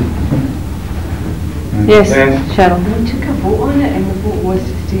 Yeah. Yes, Yes. Cheryl. We took a vote on it and the vote was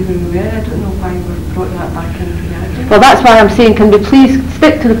to stay where we were. I don't know why we brought that back into the agenda. Well, that's why I'm saying, can we please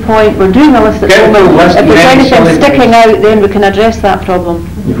stick to the point, we're doing a list at Get the the moment. list If and there's then anything select sticking things. out, then we can address that problem.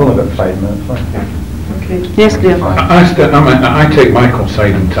 You've only got 5 minutes left. Okay. Yes, Graham. I take Michael's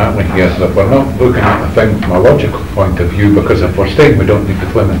side entirely here, that we're not looking at the thing from a logical point of view, because if we're staying, we don't need the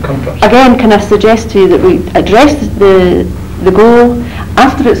flaming compass. Again, can I suggest to you that we address the goal,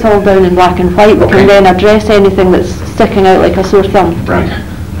 after it's all down in black and white, we Okay. can then address anything that's sticking out like a sore thumb. Right.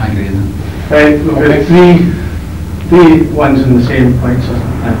 I agree with Right, we've got three ones in the same points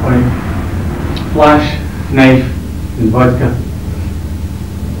at point. Flash, knife and vodka.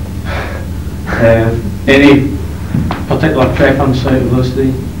 Any particular preference out of those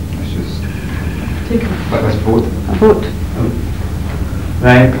three? Let's just let us vote. A vote.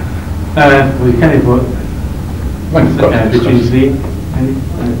 Right. We can vote We've got to between discuss. three. Any?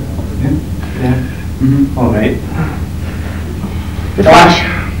 Yeah. Mm-hmm. All right. The Flash.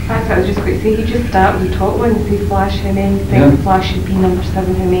 That's what I was just going to say. You just start with the top one and say flash, how many think Yeah. flash should be number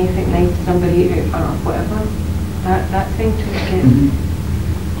 7, how many think knife is number 8, or whatever. That thing to get.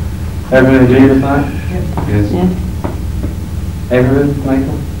 Everyone agree with that? Yes. Yeah. Everyone,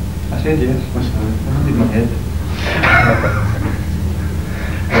 Michael? I said yes. What's that? I did my head.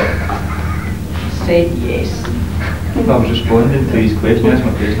 Said yes. I was responding to his question, that's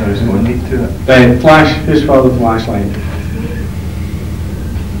my question, I responded to it. Right, flash, who's for the flashlight?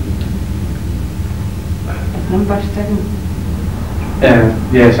 Number 7.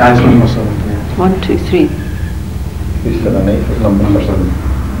 Yes, as number 7, yeah. 1, 2, 3. Who's for the knife at number 7?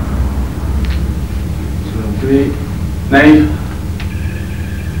 So 3, knife,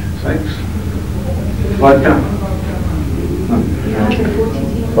 6, vodka. No.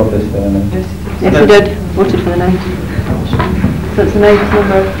 Probably for the knife. Yes, we did. Voted for the 9. So it's the 9th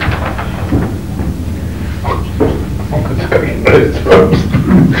number.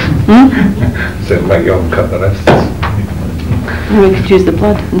 So like you'll cut the wrists. And we could use the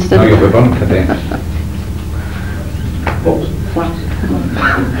blood instead Now of... you'll be burnt today. Flash.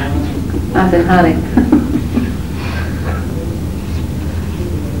 As in Harry.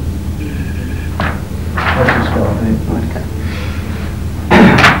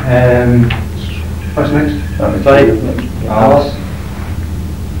 What's next? Sorry, Alice.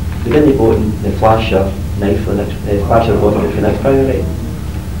 We didn't vote in the flash or knife for the next, flash or vodka for the next priority.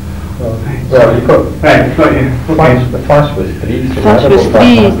 Well, you've got... Right, got you. Okay. The flash was 3. So Flash was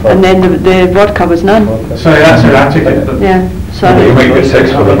 3 and then the vodka was none. Sorry, that's how I took it. but- Yeah, You sorry. might get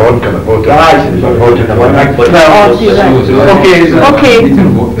 6 for the vodka, the vodka. Voted for one. Oh, see, right. Okay, so- Okay.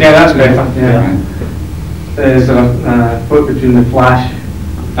 Yeah, that's better, yeah. Is there a vote between the flash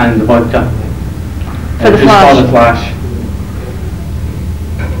and the vodka? For the Who's flash. for the flash?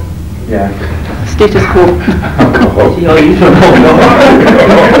 Yeah. Status quo. Alcohol. See how you feel.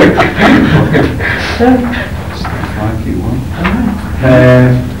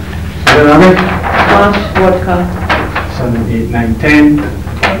 Is there another? Flash, vodka. 7, 8, 9, 10.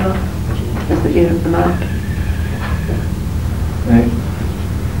 That's the year of the mark. Right.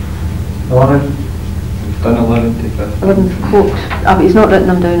 11. Done 11 to 15. 11th, quote. Ah, but he's not written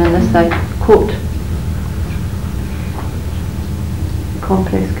them down on this side. Quote.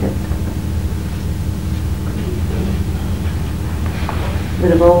 Compress kit. The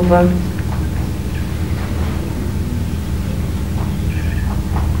revolver.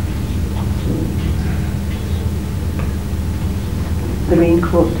 The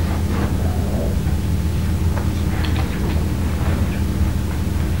raincoat.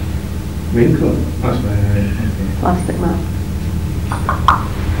 Raincoat. That's right. Plastic map.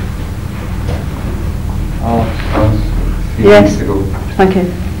 Oh, that was 3 Yes. weeks ago. Thank you.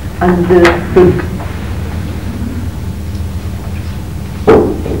 And the book.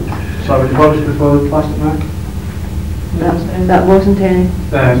 So was published before the plastic map? That wasn't any.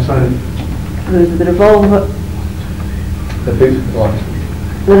 Sorry. There was the revolver, The book was last.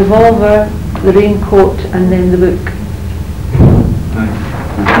 the revolver, the raincoat, and then the book.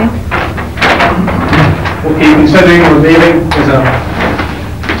 Okay. Okay, considering we're leaving,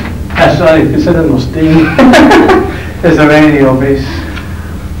 considering we're staying, is there any obvious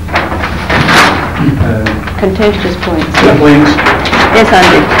Contentious points. complaints? Yes,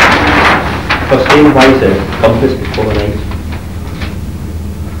 Andy. For staying, why is the compass before the night?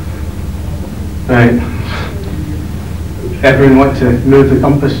 Right. Everyone want to move the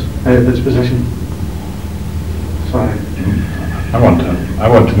compass out of its position? Sorry. I want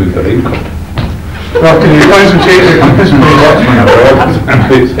to move the raincoat. Well, can you concentrate the compass,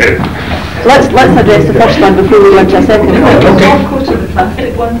 please? Let's address the first one before we go into a second. The top coat of the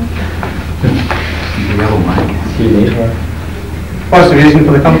plastic one. The yellow mag. What's the reason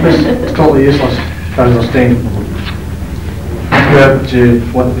for the compass? It's totally useless, as we're staying.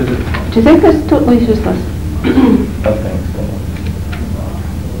 What is it? Do you think it's totally useless?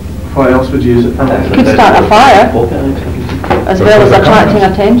 What else would you use it for? Could start a fire, as well as attracting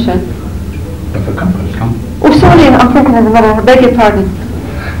attention. With the compass. Oh, sorry, I'm talking in the middle. I beg your pardon.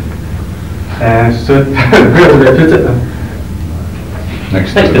 So, where would I put it then?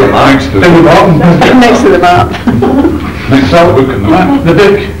 Next Next to the map. Next to In the bottom. Next to the map. next to the book and the map. The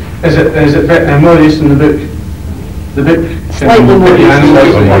book, is it more use than the book? The book? Slightly more use than the book.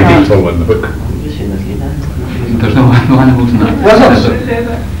 Slightly more detail in the book. You've seen this, Lena. There's no animals in that. Lizards?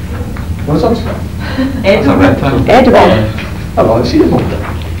 Lizards? That's a reptile. Edible. Oh, well, it's edible.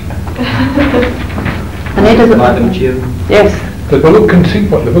 An edible. Madam Chair. Yes. Did we look and see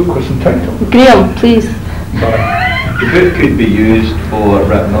what the book was entitled? Graham, please. The book could be used for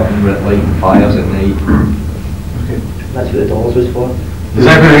lighting fires at night. That's what the dollars was for. Does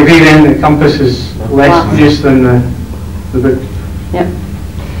everyone agree then that compass is less use than the book? Yep.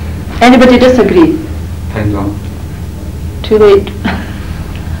 Anybody disagree? Time's on. Too late.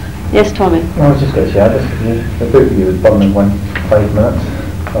 Yes, Tommy. No, I was just going to say, I disagree. The book you would burn in 5 minutes.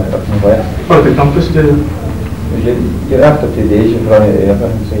 Up in the west. What did the compass do? You're after 2 days, you've run out of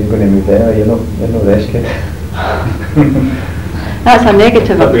everything, so you're going to move anyway. You're not rescued. That's a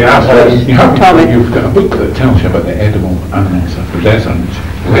negative. You have Tommy. you've got a book that tells you about the edible animals of the desert.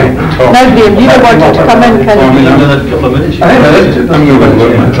 Now, Graham, you were wanting to come in, can you? Another couple of minutes.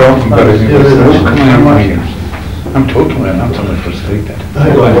 I'm totally and utterly frustrated.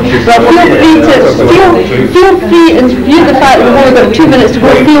 Well, feel free, and view the fact that we've only got 2 minutes to go,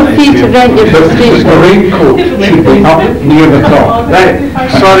 feel free to vent your The frustration. raincoat should be up near the top. Right,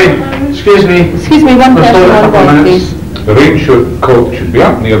 sorry, excuse me. Excuse me, one We're still person, a one couple of word, minutes. please. The raincoat should be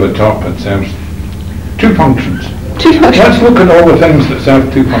up near the top and serves 2 functions. Let's look at all the things that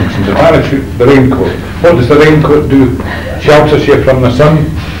serve 2 functions. The parachute, the raincoat. What does the raincoat do? Shelters you from the sun.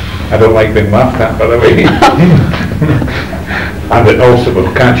 I don't like being laughed at, by the way. And it also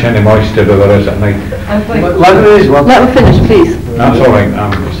will catch any moisture that there is at night. Let me finish, please. That's all right,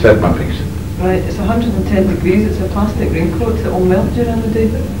 I've said my piece. Right, it's 110 degrees, it's a plastic raincoat that will melt during the day.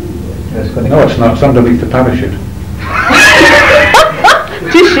 No, it's not, it's underneath the parachute.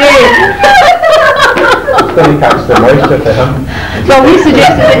 Touché. It's going to catch the moisture for him. Well, we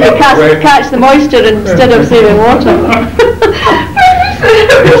suggested that you catch the moisture instead of saving water.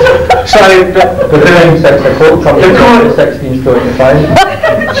 Sorry, The time 6 o'clock comes at 16:45.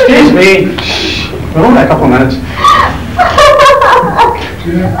 excuse me. We're only a couple of minutes.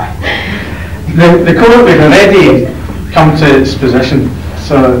 The court we've already come to its position,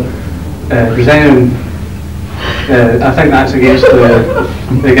 so does anyone, I think that's against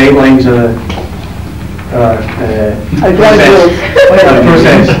the guidelines of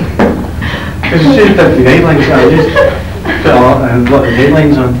process. Because you should have the guidelines, I just put a lot of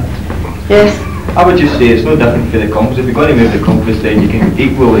guidelines on. Yes. I would just say it's no different for the compass. If you're going to move the compass, then you can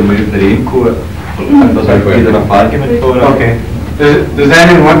equally move the raincoat. If there's either enough argument for it. Okay. Does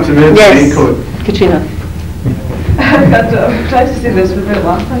anyone want to move the raincoat? Katrina. I've tried to say this without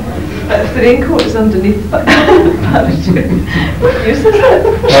laughing, but if the raincoat is underneath the parachute, what use is it?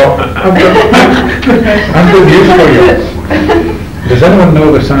 I'm good news for you. Does anyone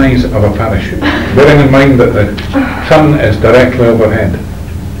know the size of a parachute? Bearing in mind that the sun is directly overhead.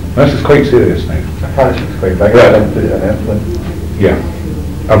 This is quite serious now. The parachute's quite big. Yeah. I didn't put it in airplane. Yeah.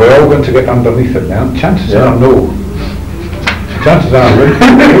 Are we all going to get underneath it now? Chances are no. chances are,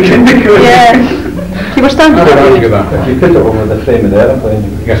 Yeah. You were standing I would there. argue that. If you put it over the frame of the aeroplane,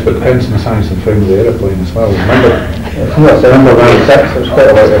 Yes, but it depends on the size of the frame of the aeroplane as well. Remember, it's not number 6, there's quite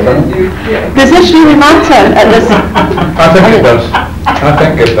a lot of them. Does this really matter at this? I think it does. I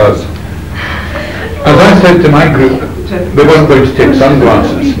think it does. As I said to my group, they weren't going to take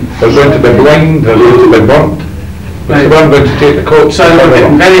sunglasses. They're going to be blind, they're going to be burnt. But they weren't going to take the coats. So we're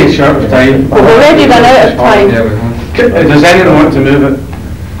getting very short of time. We've already run out of time. Yeah, we want. Does anyone want to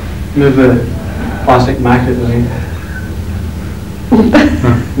move the plastic market away?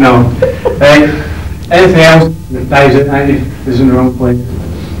 No. Anything else that is in the wrong place?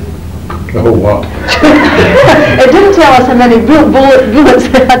 The whole lot. It didn't tell us how many bullets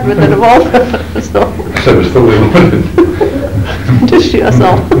they had with the revolver, so So it was fully loaded. just shoot us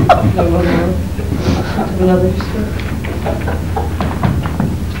all.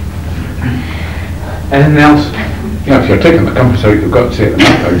 Anything else? Yeah, if you're taking the compass out, you've got to take the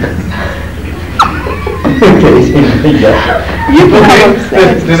map out. You can have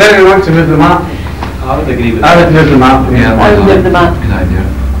upstairs. Does anyone want to move the map? I would agree with I would move the map. Yeah, I would move the map. Good idea.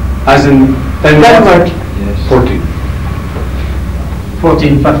 As in Downward. Yes. 14.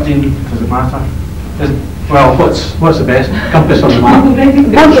 14, 15, does it matter? Well, what's the best? Compass on the map?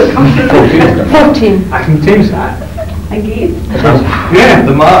 14. I can change that. Again. Yeah.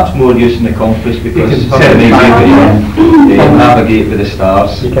 The map's more used in the compass because You can how set they it back. navigate with the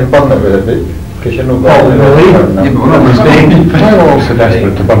stars. You can burn it with a book, because you're not Oh, really? going Yeah, but we're not mistaken. I'm also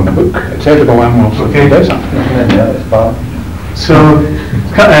desperate to burn the book. It's edible animals of the desert. Yeah, it's bad. So,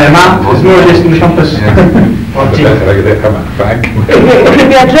 map is more used in the compass. The better I get it coming back. Could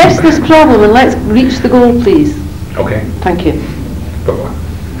we address this problem and let's reach the goal, please? Okay, Thank you. but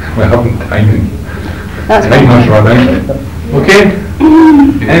we haven't timing. That's Time has run out. Okay?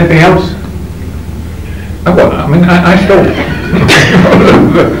 Anything else? I still,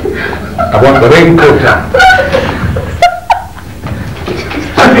 I want the raincoat.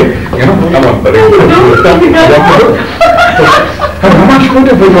 You know, I want the raincoat. How much food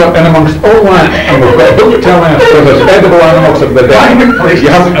have we got in amongst all that? And we've got a book telling us there's edible animals of the day. You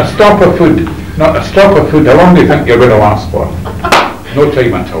haven't a stop of food, not a stop of food. How long do you think you're going to last for? No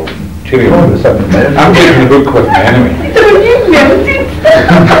time at all. Cheerio. I'm taking the book with me anyway.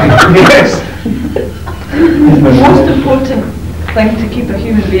 Yes. The most important thing to keep a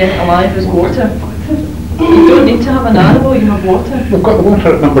human being alive is water. You don't need to have an animal, you have water. We've got the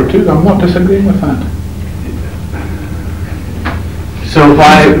water at number 2, I'm not disagreeing with that. So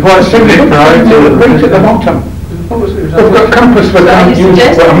what's the priority? Right at the bottom. We've got compass we can't use,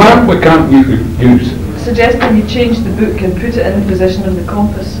 we've got a map we can't use. Suggesting you change the book and put it in the position of the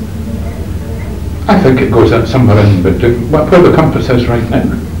compass. I think it goes at somewhere in, but where the compass is right now.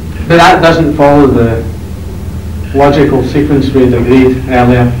 But that doesn't follow the logical sequence we had agreed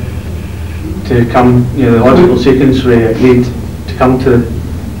earlier to come, the logical sequence we agreed to come to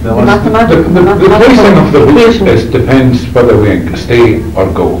the list. The placing of the book is depends whether we stay or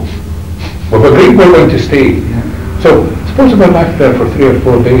go. We've agreed we're going to stay. So suppose we're left there for 3 or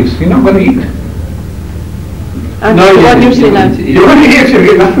 4 days, you're not going to eat. No, what you say now? You're going to eat, you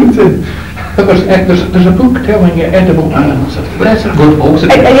get nothing to. But there's a book telling you edible animals. That's a good Bill,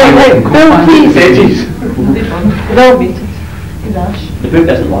 please. Veggies. Bill, The book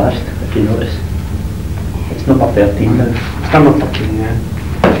doesn't last, if you notice. It's number 13 now. It's number 13, yeah.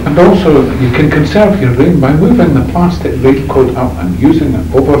 And also, you can conserve your rain by moving the plastic raincoat up and using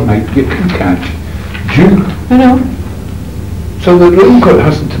it overnight. You can catch dew. I know. So the raincoat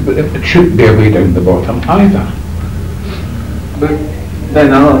it shouldn't be away down the bottom either. But then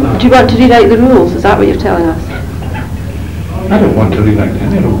Do you want to rewrite the rules? Is that what you're telling us? I don't want to rewrite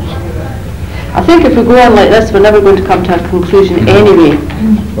any rules. I think if we go on like this, we're never going to come to a conclusion anyway.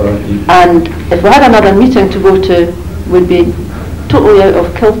 And if we had another meeting to go to, we'd be totally out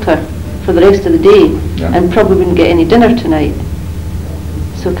of kilter for the rest of the day and probably wouldn't get any dinner tonight.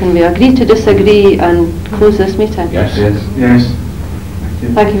 So can we agree to disagree and close this meeting? Yes. Yes.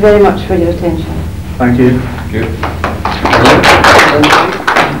 Thank you very much for your attention. Thank you.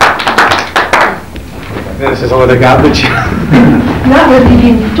 This is all the garbage. That would have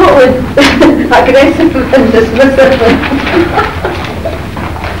been totally aggressive and dismissive.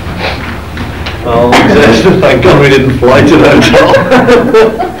 Oh, thank God we didn't fly to that top.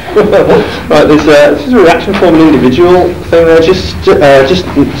 Right, this is a reaction from an individual thing there. Just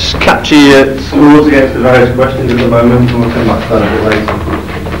capture your... We'll also get to the various questions at the moment, and we'll come back to that a bit later.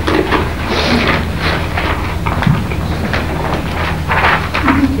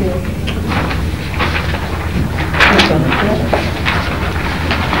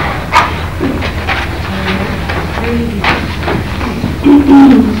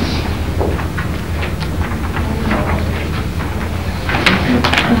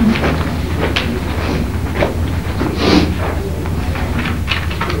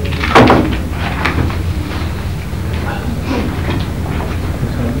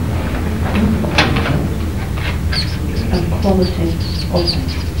 quality of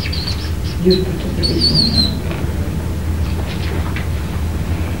your participation.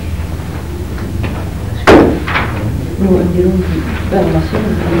 No, and your own, well, my son.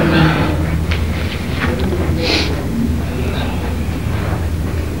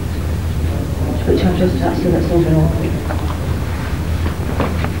 Which I've just asking that's overall.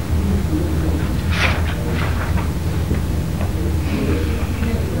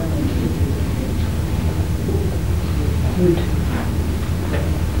 Good.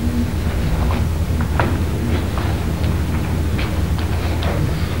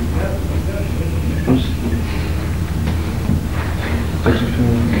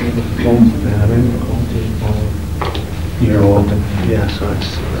 You're old. Yeah, so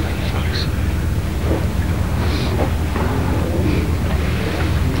it's...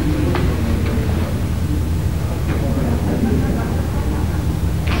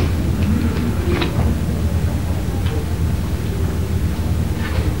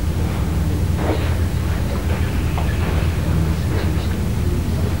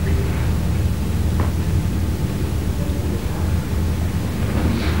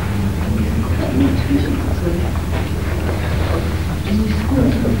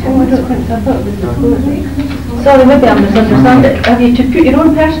 Sorry, maybe I misunderstood it. Have you to put your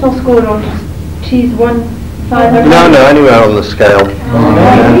own personal score on to choose 1, 5 or 10? No, anywhere on the scale. So if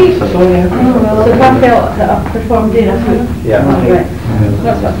I felt that I performed there, I thought, Yeah. right.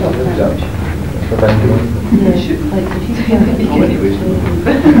 That's what I thought.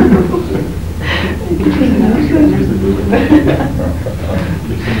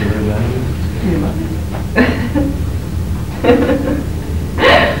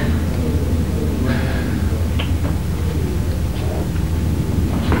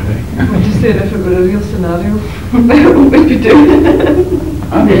 I'm just saying, if it were a real scenario, what would you do?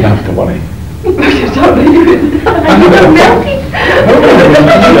 I wouldn't have to worry. You're sorry, you would.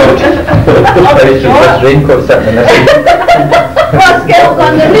 This raincoat sitting in this. What's going on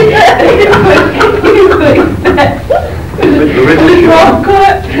underneath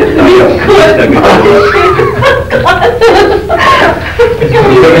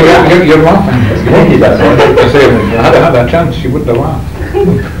You're laughing. I say, if I had that chance, you wouldn't have laughed.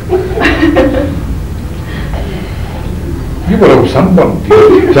 You were all sunburned.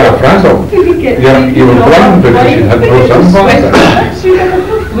 You had a frazzle. You were blind because you had no sunburn. You have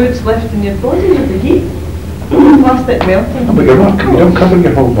no fluids left in your body with the heat. Plastic melting. No, but you don't cover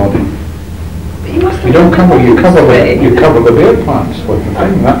your whole body. But you must You don't cover, you cover sweaty. the bare parts with the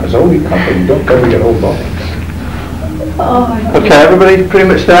thing. That is all you cover. You don't cover your whole body. Okay, everybody pretty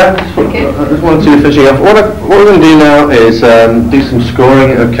much there? Just one or two finishing off. What we're going to do now is do some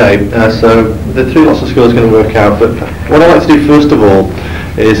scoring. Okay, so the 3 lots of scores are going to work out, but what I'd like to do first of all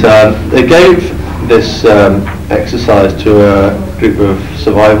is they gave this exercise to a group of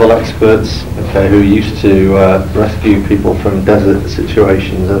survival experts, okay, who used to rescue people from desert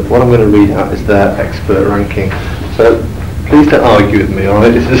situations. And what I'm going to read out is their expert ranking. So please don't argue with me,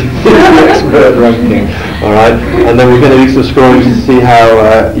 alright? This is expert ranking, alright? And then we're going to do some scoring to see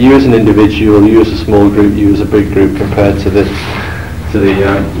how you as an individual, you as a small group, you as a big group compared to the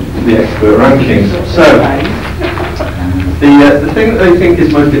expert rankings. So, the thing that I think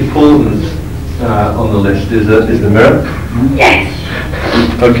is most important on the list is the mirror. Yes!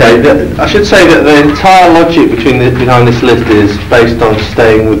 Okay, I should say that the entire logic behind this list is based on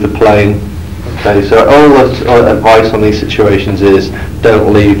staying with the plane. Okay, so all the advice on these situations is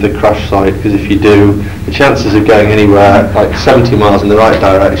don't leave the crash site, because if you do, the chances of going anywhere like 70 miles in the right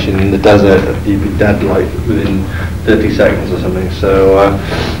direction in the desert, you'd be dead like within 30 seconds or something. So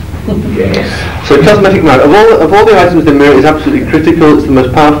yes. So cosmetic mirror, of all the items, the mirror is absolutely critical. It's the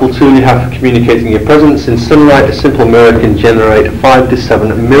most powerful tool you have for communicating your presence. In sunlight, a simple mirror can generate 5 to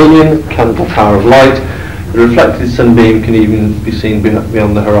 7 million candle power of light. The reflected sunbeam can even be seen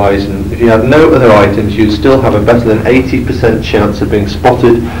beyond the horizon. If you had no other items, you'd still have a better than 80% chance of being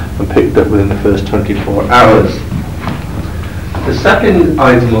spotted and picked up within the first 24 hours. The second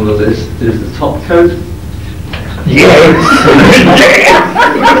item on the list is the top coat. Yes!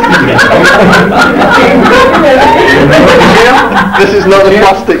 This is not the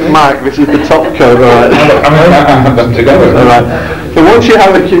plastic Mac, this is the top coat, alright? I have them together. Alright. So once you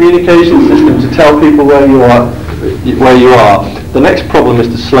have a communication system to tell people where you are, the next problem is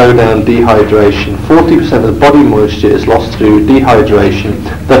to slow down dehydration. 40% of the body moisture is lost through dehydration.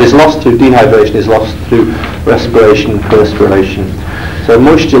 That is lost through dehydration is lost through respiration and perspiration. So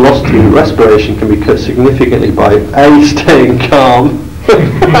moisture lost through respiration can be cut significantly by A, staying calm,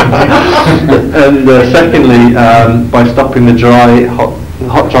 and secondly, by stopping the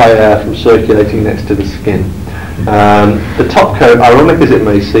hot dry air from circulating next to the skin. The top coat, ironic as it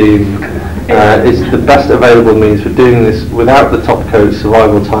may seem, is the best available means for doing this. Without the top coat,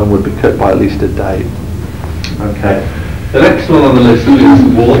 survival time would be cut by at least a day. Okay. The next one on the list is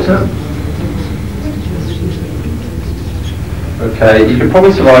water. Okay, you could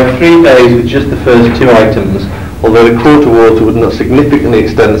probably survive 3 days with just the first 2 items. Although the quarter water would not significantly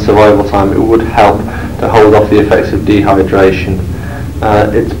extend the survival time, it would help to hold off the effects of dehydration.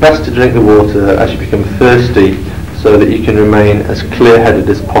 It's best to drink the water as you become thirsty, so that you can remain as clear-headed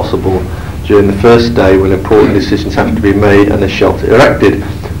as possible during the first day when important decisions have to be made and the shelter erected.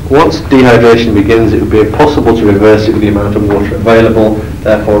 Once dehydration begins, it would be impossible to reverse it with the amount of water available,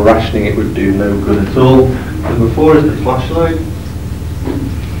 therefore rationing it would do no good at all. Number 4 is the flashlight.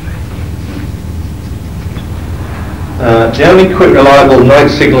 The only quick, reliable night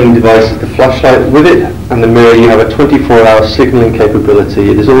signalling device is the flashlight. With it and the mirror, you have a 24-hour signalling capability.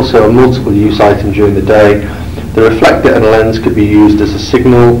 It is also a multiple-use item during the day. The reflector and lens could be used as a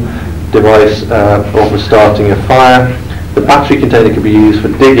signal device or for starting a fire. The battery container could be used for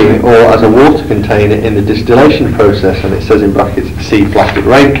digging or as a water container in the distillation process, and it says in brackets, see plastic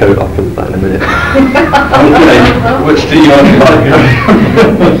raincoat. I'll come to that in a minute. Okay, which do you want to like?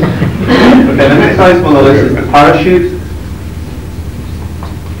 Okay, the next item on the list is the parachute.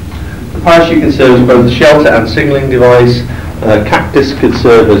 The parachute can serve as both shelter and signalling device. Cactus could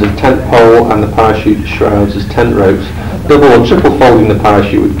serve as a tent pole, and the parachute shrouds as tent ropes. Double or triple folding the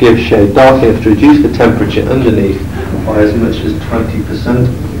parachute would give shade dark enough to reduce the temperature underneath by as much as 20%.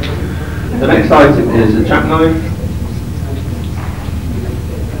 The next item is a jackknife.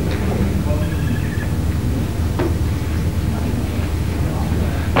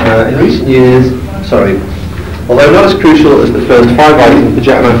 In recent years, although not as crucial as the first 5 items, the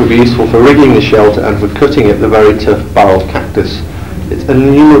jackknife would be useful for rigging the shelter and for cutting at the very tough barrel cactus. Its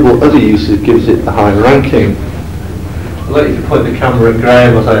innumerable other uses gives it the high ranking. I'll let you point the camera at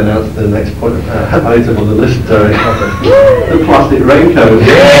Graham as I announce the next point item on the list. The plastic raincoat.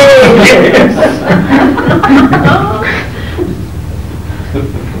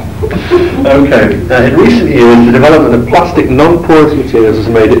 Okay. In recent years, the development of plastic non-porous materials has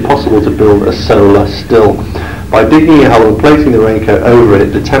made it possible to build a solar still. By digging a hole and placing the raincoat over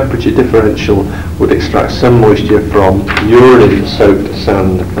it, the temperature differential would extract some moisture from urine-soaked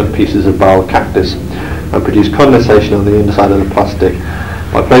sand and pieces of barrel cactus and produce condensation on the underside of the plastic.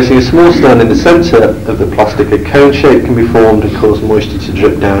 By placing a small stone in the centre of the plastic, a cone shape can be formed and cause moisture to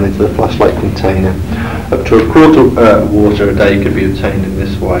drip down into the flashlight container. Up to a quarter water a day could be obtained in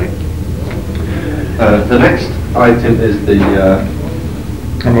this way. The next item is the...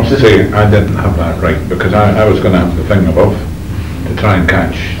 I must say, I didn't have that right, because I was going to have the thing above to try and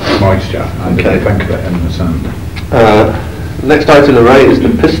catch moisture. I didn't think of it in the sand. Next item on the right is the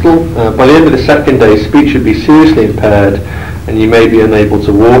pistol. By the end of the second day, speech would be seriously impaired and you may be unable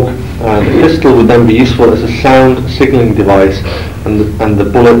to walk. The pistol would then be useful as a sound signalling device and the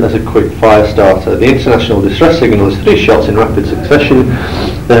bullet as a quick fire starter. The international distress signal is 3 shots in rapid succession.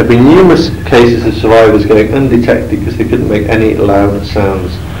 There have been numerous cases of survivors going undetected because they couldn't make any loud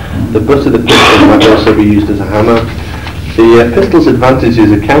sounds. The butt of the pistol might also be used as a hammer. The pistol's advantages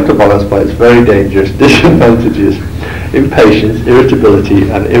are counterbalanced by its very dangerous disadvantages. Impatience,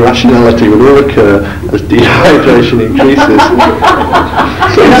 irritability and irrationality will all occur as dehydration increases.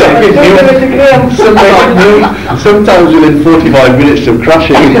 Sometimes within 45 minutes of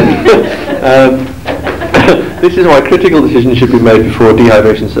crashing. This is why critical decisions should be made before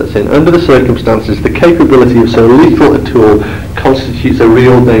dehydration sets in. Under the circumstances, the capability of so lethal a tool constitutes a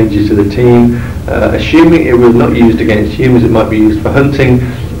real danger to the team. Assuming it was not used against humans, it might be used for hunting,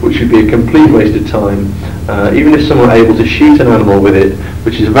 which would be a complete waste of time. Even if someone were able to shoot an animal with it,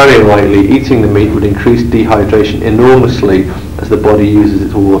 which is very unlikely, eating the meat would increase dehydration enormously as the body uses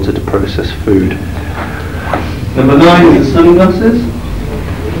its water to process food. Number 9 is the sunglasses.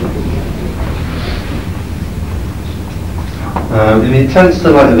 In the intense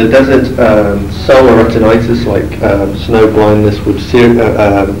sunlight of the desert, solar retinitis, like snow blindness, would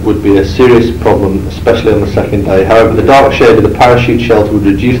be a serious problem, especially on the second day. However, the dark shade of the parachute shelter would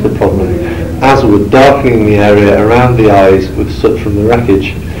reduce the problem, as would darkening the area around the eyes with soot from the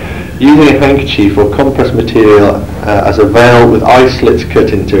wreckage. Using a handkerchief or compressed material as a veil with eye slits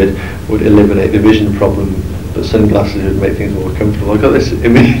cut into it would eliminate the vision problem, but sunglasses would make things more comfortable. I got this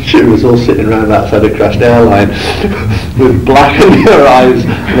image of us all sitting around outside a crashed airline with black under your eyes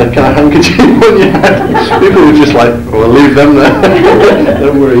and a kind of handkerchief on your head. People were just like, well, leave them there.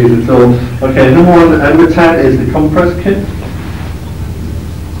 Don't worry at all. Okay, number 10 is the compress kit.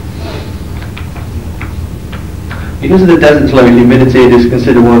 Because of the desert's low humidity, it is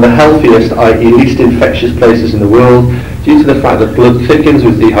considered one of the healthiest, i.e. least infectious places in the world. Due to the fact that blood thickens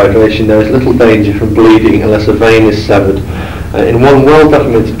with dehydration, there is little danger from bleeding unless a vein is severed. In one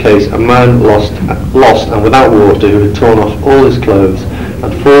well-documented case, a man lost and without water who had torn off all his clothes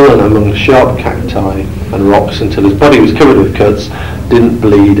and fallen among sharp cacti and rocks until his body was covered with cuts, didn't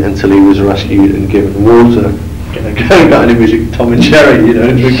bleed until he was rescued and given water. Going back to music, Tom and Jerry,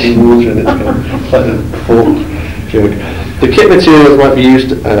 drinking water, and it's kind of like a folk joke. The kit materials might be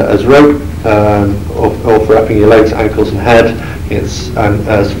used as rope or for wrapping your legs, ankles and head, and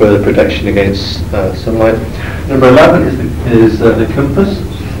as further protection against sunlight. Number 11 is the compass.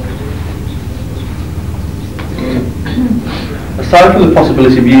 Aside from the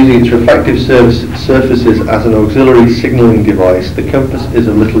possibility of using its reflective surfaces as an auxiliary signalling device, the compass is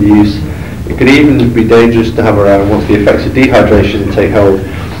of little use. It could even be dangerous to have around once the effects of dehydration take hold.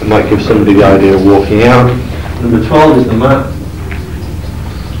 It might give somebody the idea of walking out. Number 12 is the map.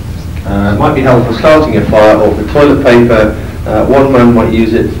 It might be helpful starting a fire or for toilet paper. One man might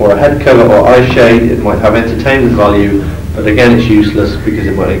use it for a head cover or eye shade. It might have entertainment value, but again it's useless because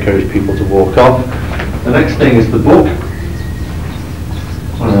it might encourage people to walk off. The next thing is the book.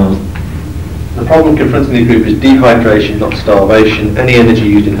 The problem confronting the group is dehydration, not starvation. Any energy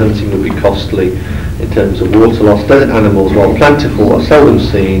used in hunting would be costly in terms of water loss. Desert animals, while plentiful, are seldom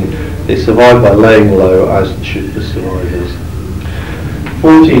seen. They survive by laying low, as should the survivors.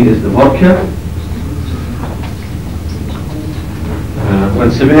 14 is the vodka. When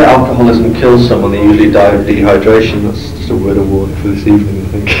severe alcoholism kills someone, they usually die of dehydration. That's just a word of warning for this evening, I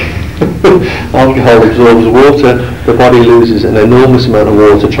think. Alcohol absorbs water. The body loses an enormous amount of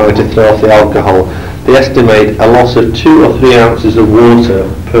water trying to throw off the alcohol. They estimate a loss of 2 or 3 ounces of water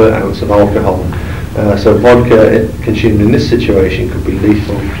per ounce of alcohol. So vodka consumed in this situation could be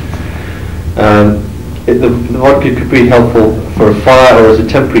lethal. The vodka could be helpful for a fire or as a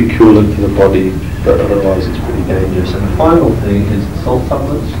temporary coolant for the body, but otherwise it's pretty dangerous. And the final thing is salt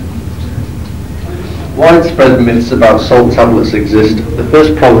tablets. Widespread myths about salt tablets exist. The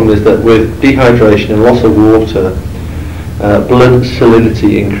first problem is that with dehydration and loss of water, blood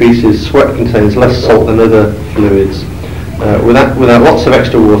salinity increases. Sweat contains less salt than other fluids. Without lots of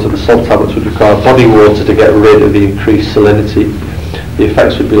extra water, the salt tablets would require body water to get rid of the increased salinity. The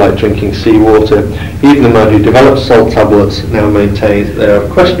effects would be like drinking seawater. Even the man who developed salt tablets now maintains they are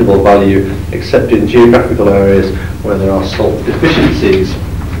of questionable value, except in geographical areas where there are salt deficiencies.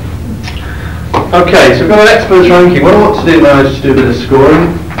 Okay, so we've got an experts ranking. What I want to do now is to do a bit of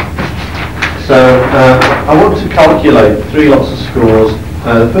scoring. So I want to calculate 3 lots of scores.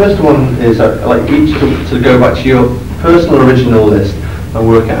 The first one is I'd like each to go back to your personal original list and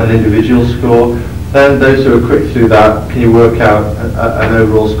work out an individual score. Then those who are quick through that, can you work out an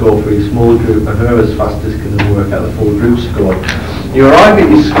overall score for each small group, and whoever's fastest can then work out the full group score. You arrive at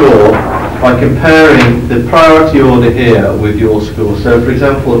your score by comparing the priority order here with your score. So for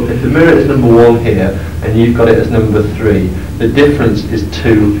example, if the mirror is number 1 here and you've got it as number 3, the difference is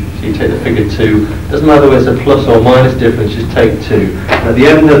 2. So you take the figure 2. Doesn't matter whether it's a plus or minus difference, just take 2. At the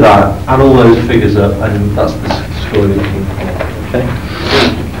end of that, add all those figures up, and that's the score you're looking for. Okay?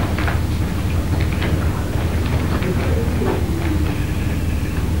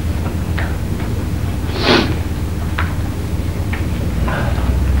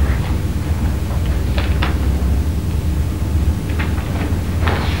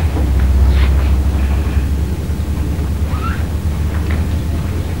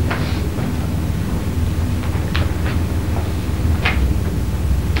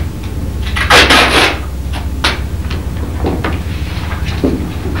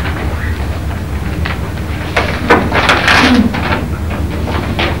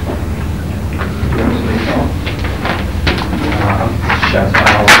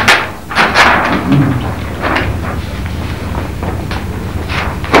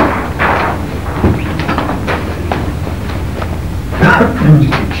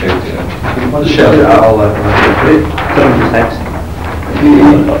 I'll just shout it out, I'll put it.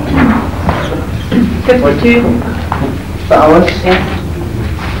 52. Is that Alice? Yes.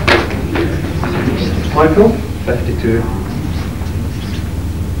 Michael? 52.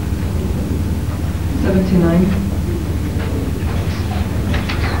 79.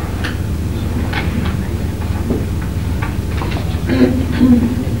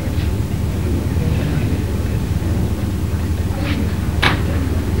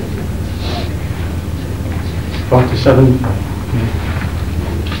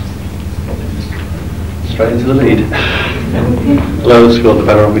 Straight into the lead. Lower the score, the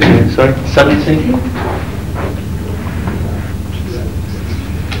better obviously. Sorry, 70.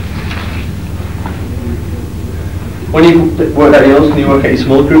 When you work out yours, can you work out your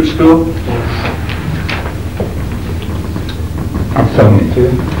small group score? I'm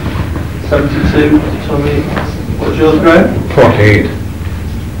 72. 72, Tommy. What's yours, Graham? 48.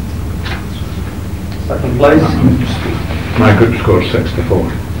 Second place. My group score is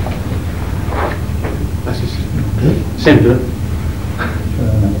 64. That's just same group.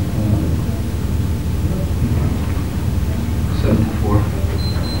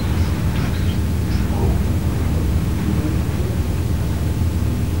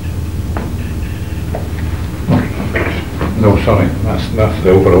 No, sorry, that's the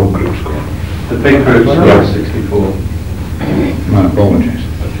overall group score. The big group score Yeah. is 64. My apologies.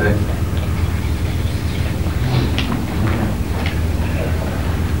 Okay.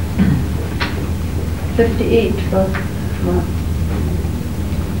 $58 for Mark.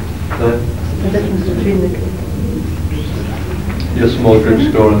 So, The difference between the group. your small group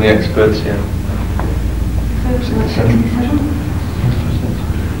score and the experts, yeah. 67.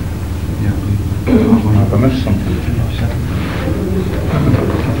 Have I missed something?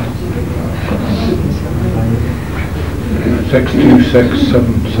 Six, 2, 6,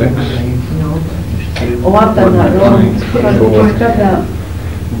 7, 6. Oh, I've done that wrong. Four. Grab that.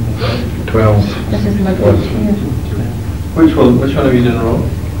 12. This is my group here. Which one have you done wrong?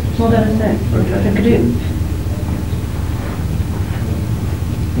 Hold on a sec. The group.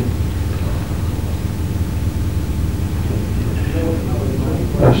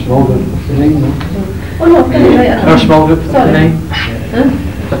 small group, 59, no? Oh no, I've got it right. Our small group, Sorry. 59. Huh?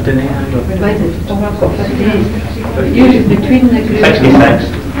 59, I got. Right, oh, I've got 58. Yours between the group.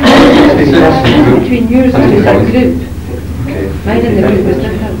 66. Between yours and the group. Okay. Mine and the group was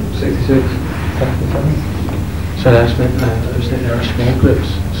different. 66. So that's meant, was it our small groups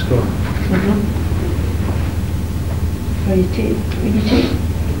score? Well, you take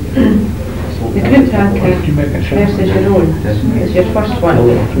the group ranking versus your own is your first one.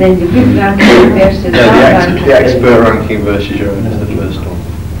 Then the group ranking versus Yeah, that ranking. the expert ranking versus your own is the first one.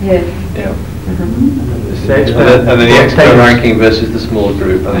 Yeah. Yeah. It's the And expert. then the expert ranking versus the small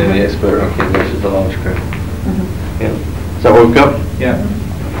group, and then the expert ranking versus the large group. Yeah. Is that what we've got? Yeah.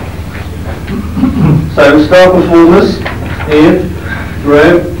 So star performers, Ian,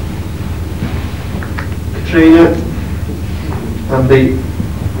 Graham, Katrina, Andy.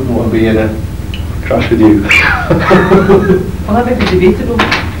 Wouldn't want to be in a crash with you. Well, that might be debatable.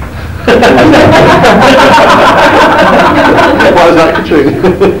 Why is that, Katrina?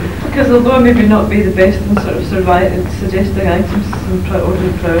 Because although I maybe not be the best in sort of suggesting items and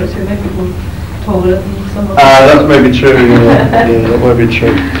ordering priority, I might be more tolerant than some of them. That's maybe true, yeah, that might be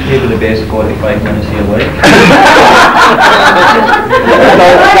true. Maybe the best 45 minutes of your life.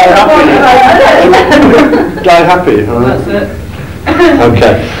 Die happy, huh? That's it.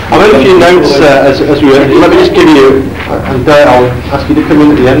 Okay. I made a few notes as we went. Let me just give you, and I'll ask you to come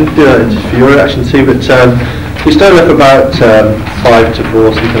in at the end just for your reaction too, but we started off about 5 to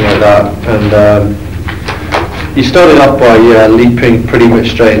 4, something like that, and you started off by leaping pretty much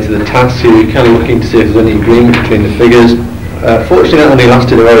straight into the task. You were kind of looking to see if there's any agreement between the figures. Fortunately, that only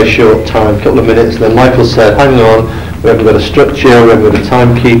lasted a very short time, a couple of minutes, and then Michael said, hang on, we haven't got a structure, we haven't got a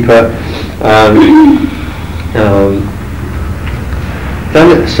timekeeper.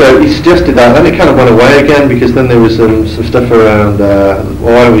 So he suggested that, then it kind of went away again, because then there was some stuff around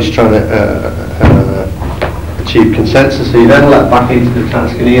why he was trying to achieve consensus. So he then let back into the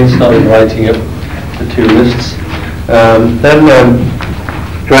task, and Ian started writing up the two lists. Then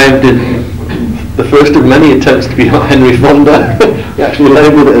Graham did the first of many attempts to be like Henry Fonda. He actually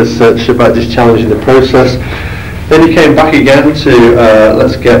labelled it as such, about just challenging the process. Then he came back again to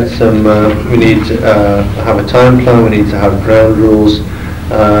let's get some, we need to have a time plan, we need to have ground rules,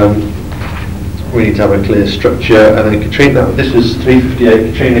 we need to have a clear structure, and then Katrina, this was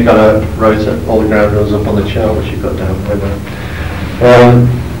 3:58, Katrina kind of wrote all the ground rules up on the chart, which you've got down there.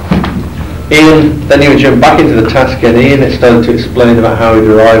 Ian, then he would jump back into the task, and Ian had started to explain about how he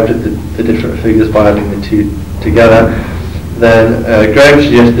derived at the different figures by adding the two together. Then Graham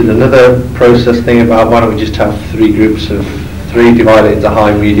suggested another process thing about why don't we just have 3 groups of 3, divide it into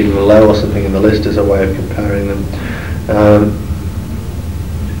high, medium and low or something in the list as a way of comparing them.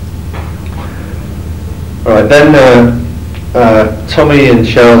 Alright, then Tommy and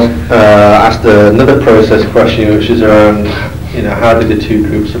Charles asked another process question, which is around, you know, how did the two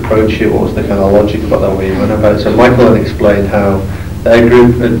groups approach it, what was the kind of logic about that way you went about it. So Michael had explained how their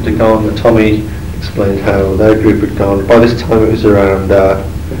group had gone, and Tommy explained how their group had gone. By this time it was around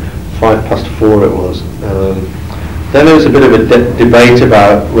 4:05 it was. Then there was a bit of a debate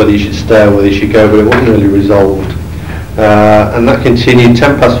about whether you should stay or whether you should go, but it wasn't really resolved. And that continued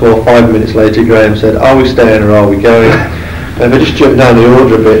 4:10, 5 minutes later. Graham said, "Are we staying or are we going?" And if I just jump down the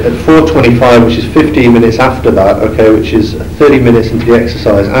order a bit, at 4:25, which is 15 minutes after that, okay, which is 30 minutes into the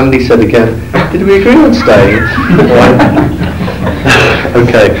exercise, Andy said again, "Did we agree on staying?"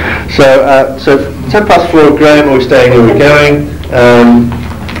 Okay, so 4:10, Graham, are we staying or are we going?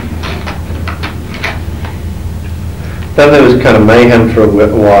 Then there was kind of mayhem for a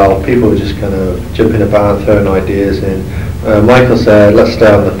while. People were just kind of jumping about, throwing ideas in. Michael said, "Let's stay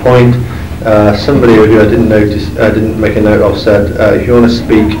on the point." Somebody who I didn't notice, didn't make a note of, said, "If you want to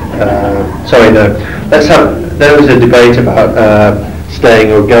speak, there was a debate about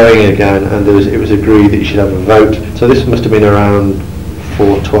staying or going again, and it was agreed that you should have a vote." So this must have been around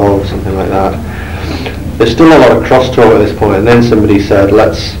 4:12, something like that. There's still a lot of crosstalk at this point, and then somebody said,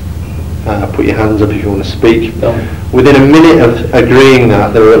 "Let's put your hands up if you want to speak." Within a minute of agreeing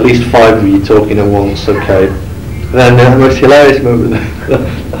that, there were at least 5 of you talking at once, okay. Then the most hilarious moment of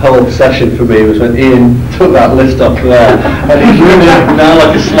the whole session for me was when Ian took that list off there, and he's running it now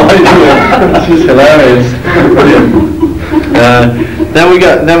like a slide rule, which is hilarious. Brilliant.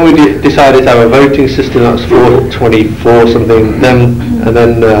 Then we decided to have a voting system. That was 4:24 something. Then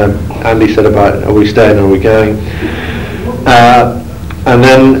Andy said about, "Are we staying or are we going?" And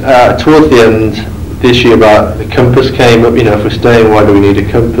then towards the end, the issue about the compass came up. If we're staying, why do we need a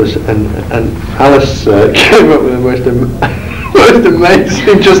compass? And Alice came up with the most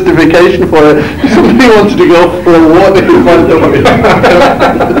amazing justification for it. Somebody wanted to go for a walk.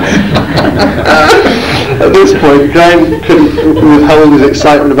 At this point, Graham couldn't withhold his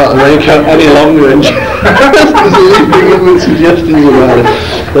excitement about the raincoat any longer, and just leaping up with suggestions about it.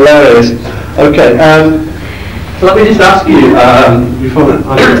 Hilarious. Okay. So let me just ask you, before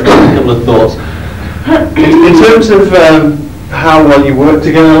I get a couple of thoughts. In terms of how well you work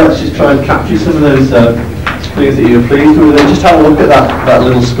together, let's just try and capture some of those things that you were pleased with. And just have a look at that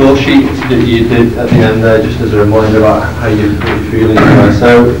little score sheet that you did at the end there, just as a reminder about how you're feeling.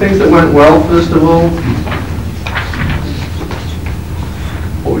 So things that went well, first of all,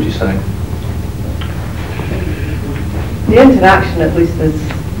 what would you say? The interaction at least is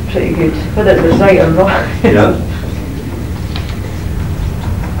pretty good, whether it was right or wrong. Yeah.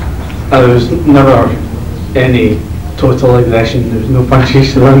 There was never any total aggression, there was no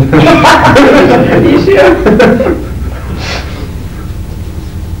punches thrown. Are you sure?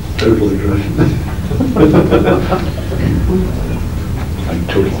 Total aggression. And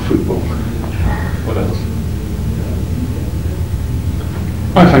total football. What else?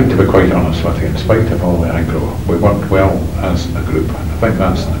 I think, to be quite honest with you, in spite of all the aggro, we worked well as a group. I think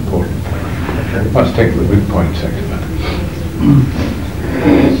that's an important thing. Okay. Let's take the good points section.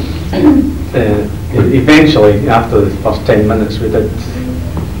 Eventually, after the first 10 minutes, we did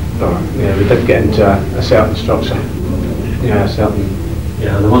get into a certain structure. A certain.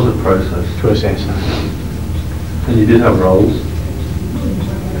 Yeah, there was a process. And you did have roles.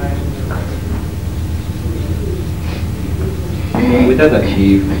 We did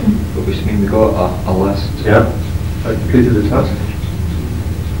achieve, but we got a list. Yeah. I completed the task.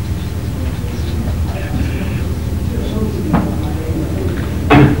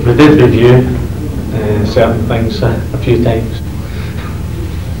 We did review certain things a few times.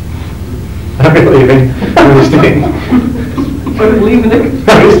 I'm leaving. I'm staying. I'm leaving it.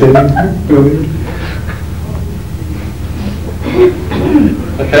 I'm staying.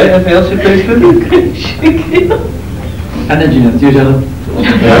 Okay, anything else you're pleased with? Energy and enthusiasm.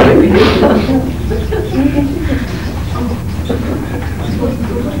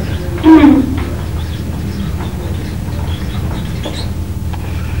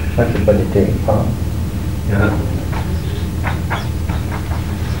 Everybody taking part. Yeah.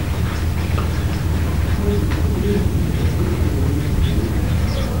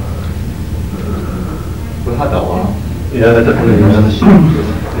 We had a while. Yeah, definitely.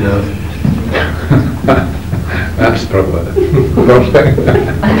 Yeah. That's probably the first thing.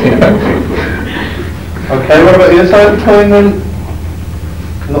 Okay, what about your side of the coin then?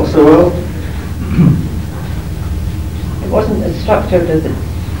 Not so well? It wasn't as structured as it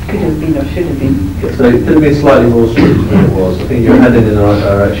could have been or should have been. So it could have been slightly more structured than it was. I think you're heading in the right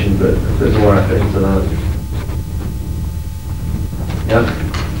direction, but a bit more effort into that. Yeah?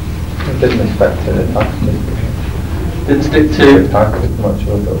 It didn't stick to the task. Didn't stick to the task as much,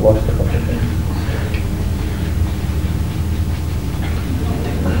 but lost a couple of things.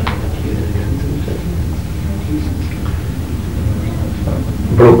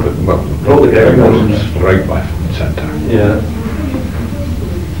 Broke the game, right, left and centre. Yeah.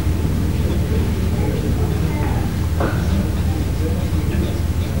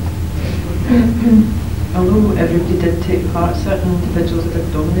 Although everybody did take part, certain individuals that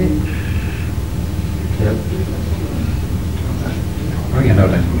did dominate. Yeah. Oh, you know,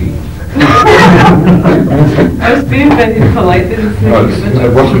 that's me. I was being very polite, didn't say.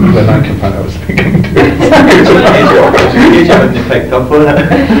 It wasn't the 9 to 5 I was thinking to. You haven't picked up on it.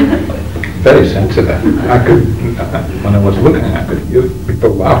 Very sensitive. I could, when I was looking, I could hear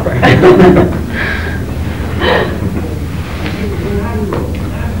people laughing.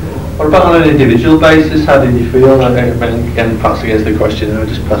 What about on an individual basis? How did you feel? Again, perhaps against the question I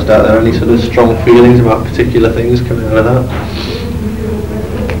just passed out there, any sort of strong feelings about particular things coming out of that?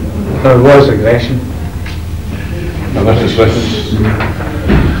 There was aggression. No, that's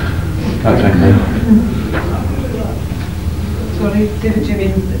Sorry, David, do you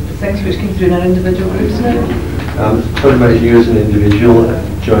mean things which came through in our individual groups now? Talking about you as an individual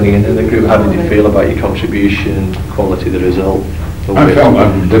joining in the group, how did you feel about your contribution, quality of the result? I felt I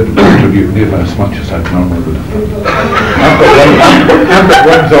didn't contribute nearly as much as I normally would have. I've got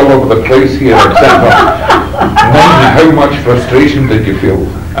ones all over the place here, except for how much frustration did you feel?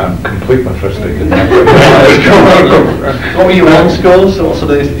 I'm completely frustrated. What were your one scores? What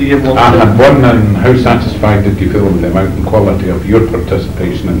sort of things did you give one? I had one on how satisfied did you feel with the amount and quality of your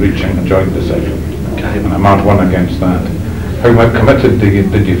participation in reaching a joint decision. Okay. And I marked 1 against that. How much committed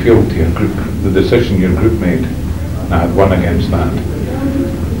did you feel to your group, the decision your group made? And I had 1 against that.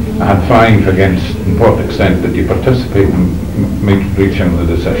 I had 5 against in what extent did you participate in reaching the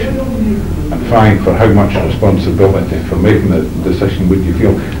decision. And 5 for how much responsibility for making the decision would you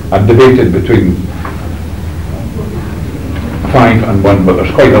feel. I debated between 5 and 1, but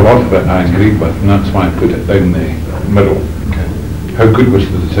there's quite a lot of it I agreed with, and that's why I put it down the middle. Okay. How good was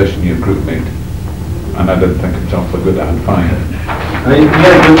the decision your group made? And I didn't think it was awfully good. I had 5. I mean, you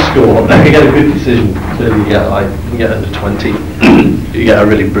get a good score, then you get a good decision. Clearly, you get under 20. You get a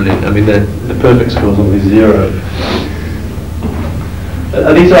really brilliant. I mean, the perfect score is only 0.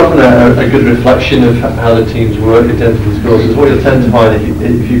 Are these often a good reflection of how the teams work in terms of the scores? Because what you'll tend to find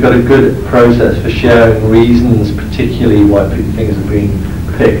if you've got a good process for sharing reasons, particularly why things have been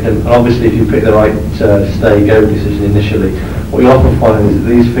picked, and obviously if you pick the right stay-go decision initially, what you often find is that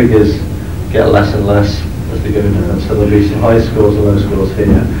these figures get less and less as they go into that. So there'll be some high scores and low scores here.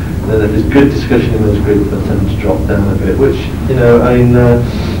 And then if there's good discussion in those groups, they'll tend to drop down a bit, which, you know, I mean,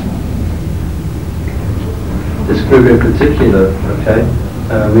 this group in particular, okay,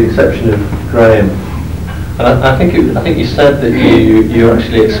 with the exception of Graham. And I think you said that you're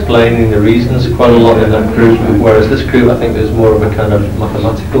actually explaining the reasons quite a lot in that group, whereas this group, I think there's more of a kind of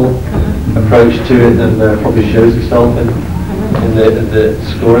mathematical approach to it, and probably shows itself in the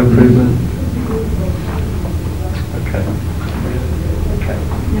score improvement. Okay.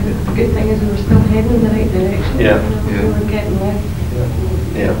 Yeah, but the good thing is we're still heading in the right direction. Yeah. We're getting there.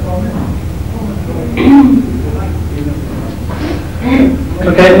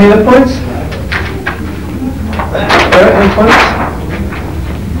 Okay, any other points? Any points?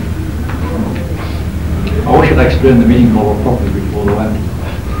 I wish I'd explained the meaning more properly before the went.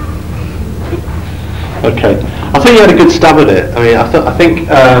 Okay, I think you had a good stab at it. I mean, I think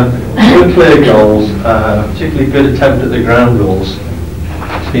good clear goals, particularly good attempt at the ground rules.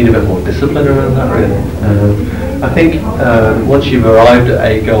 Just need a bit more discipline around that, really. I think once you've arrived at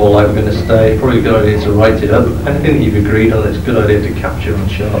a goal, like we're going to stay, probably a good idea to write it up. Anything that you've agreed on, it's a good idea to capture on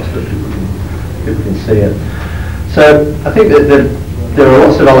charts so that people can see it. So I think that there are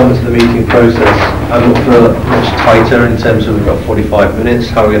lots of elements of the meeting process. I look for much tighter in terms of we've got 45 minutes,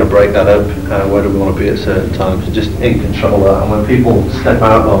 how are we going to break that up, where do we want to be at certain times, and just in control of that. And when people step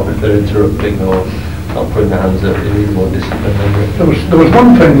out of, if they're interrupting or not putting their hands up, they need more discipline. There was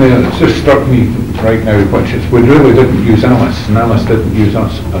one thing there that's just struck me right now, which is we really didn't use Alice, and Alice didn't use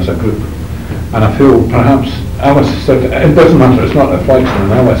us as a group. And I feel perhaps Alice said, it doesn't matter, it's not a reflection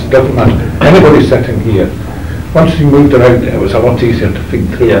on Alice, it doesn't matter. Anybody sitting here, once you moved around, it was a lot easier to feed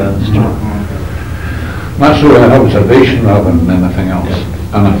through. Yeah, that's true. That's really an observation rather than anything else.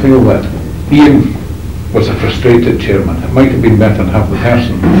 Yeah. And I feel that Ian was a frustrated chairman. It might have been better to have the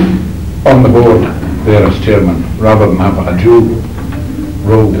person on the board there as chairman rather than have a dual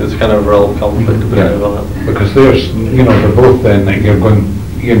role. There's kind of role conflict on that. Because there's, you know, they're both then, you're going,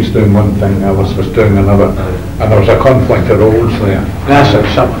 Ian's doing one thing, Alice was doing another, and there was a conflict of roles there. That's a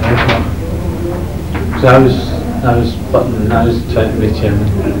something, isn't it? So I was button and I was trying to be chairman.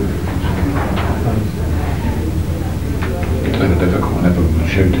 It's very difficult when everyone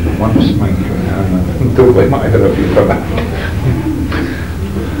shouted at once, mind you, and don't blame either of you for that.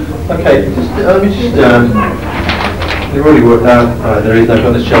 Okay, let me just, they've already worked out, the reason I've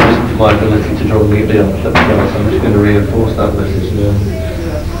got this chart isn't for my ability to draw neatly on the flip chart, so I'm just going to reinforce that message now.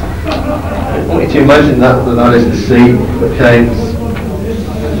 I want you to imagine that is the sea, okay?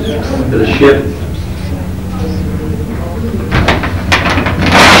 Bit of ship.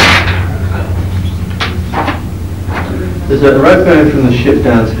 There's a rope going from the ship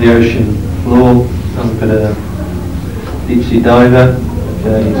down to the ocean floor. I've got a deep sea diver.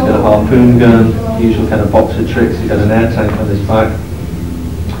 Okay, he's got a harpoon gun, usual kind of boxer tricks. He's got an air tank on his back.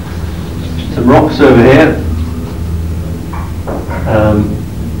 Some rocks over here.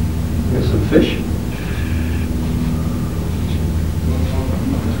 Got some fish.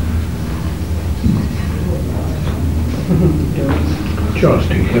 Just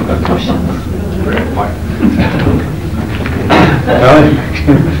to hear that question.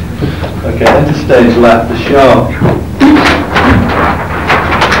 Okay, enter stage left, the shark.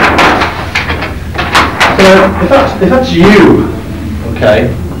 So if that's you, okay,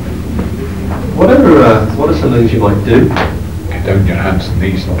 what are some things you might do? Get down your hands and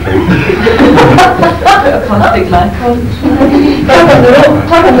knees and feet. Plastic life. Tug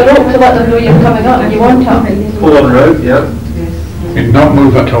on the rope to let them know you're coming up and you want up. Pull on rope, yeah. Did not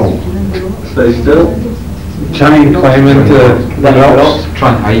move at all. Stay still. Try and climb into the rocks. Try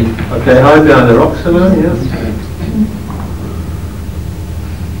and hide. Okay, hide behind the rocks for now, yeah.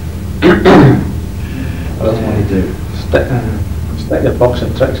 What else can you do? Stick your box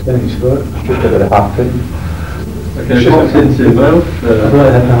and tricks down his throat. Shoot it with a harpoon. Okay, box into the mouth.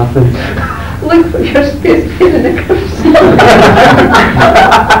 Look for your space in the curse.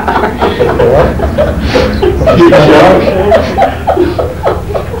 Shoot shark.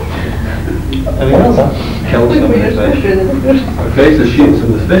 Anything else? Kill some of the fish. Okay, so shoot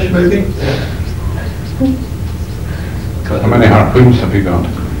some of the fish maybe. How many harpoons have you got?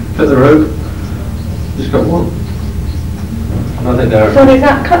 Cut the rope. Just got one. Nothing there. So does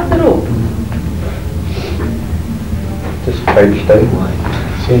that cut the rope? Just crouch down.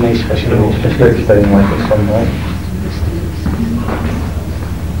 See a nice fish in the just crouch down like it's sunlight.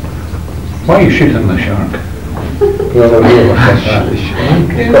 Why are you shooting the shark? Well, the real fish.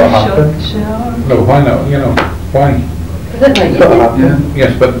 It's got a harpoon. No, why not? You know, why? Is it like It's got a harpoon.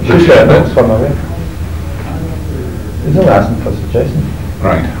 Yes, but the Shoot it and shark. it's swim away. He's only asking for a suggestion.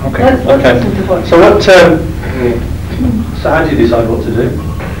 Right, okay. Let's Okay. listen to what. So so how do you decide what to do?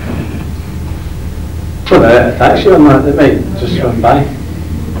 Put a taxi on that, they might just swim by.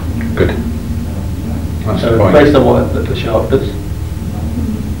 Good. That's the So point. based on what the shark does.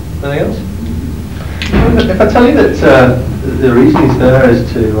 Anything else? If I tell you that the reason he's there is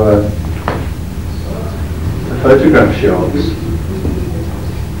to photograph sharks,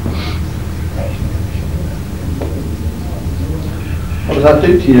 what does that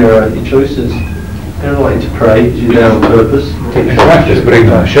do to your choices? You don't like to pray, you're there on purpose. You might just bring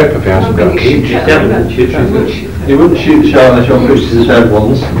on a ship if he hasn't got a cage. You wouldn't shoot the shark unless you're pushed to the dead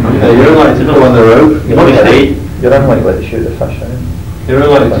ones. Okay, you're unlikely to pull on the rope. You're unlikely to shoot the fish, right? You're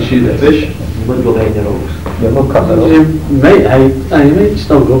unlikely to shoot the fish. You wouldn't go behind the rocks. You're not cutting it You off. might hide, you might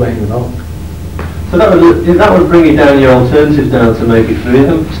still go behind the rock. So that would bring you down your alternatives down to maybe 3 of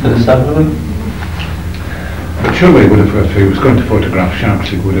them instead of 7 of them. But surely would have, if he was going to photograph sharks,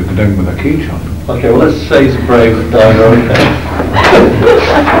 he would have gone down with a cage on. Okay, well let's say he's a brave diver, okay.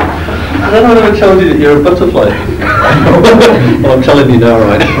 Has anyone ever told you that you're a butterfly? Well, I'm telling you now,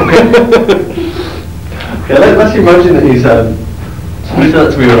 right? Okay, let's imagine that he's, somebody said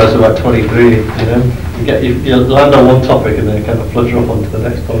that to me when I was about 23, you know. You land on one topic and then kind of flutter up onto the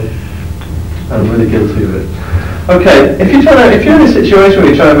next one. I'm really guilty of it. Okay, if you're in a situation where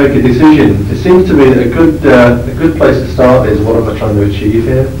you're trying to make a decision, it seems to me that a good place to start is what am I trying to achieve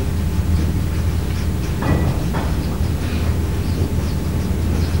here?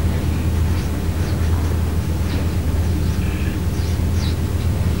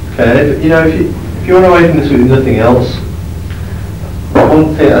 Okay, if you run away from this with nothing else,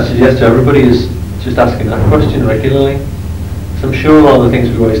 one thing I suggest to everybody is just asking that question regularly. So I'm sure a lot of the things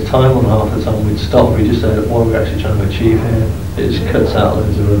we waste time on half the time we'd stop, we just say, what are we actually trying to achieve here? It just cuts out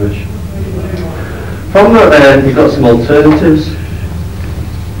loads of rubbish. From that then, you've got some alternatives.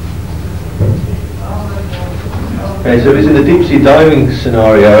 Okay, so if it's in the deep sea diving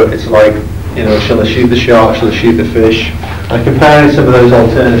scenario, it's like, shall I shoot the shark, shall I shoot the fish? And comparing some of those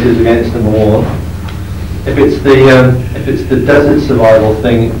alternatives against number one. If it's the desert survival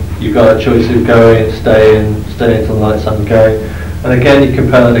thing, you've got a choice of going, stay until the night's sun going. And again, you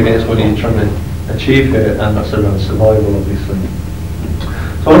compare that against what you're trying to achieve here, and that's around survival, obviously.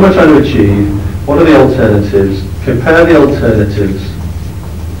 So what am I trying to achieve? What are the alternatives? Compare the alternatives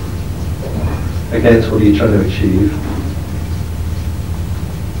against what you're trying to achieve.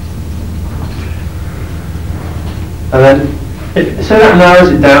 And then So that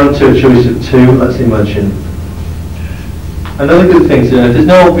narrows it down to a choice of two, let's imagine. Another good thing to know, if there's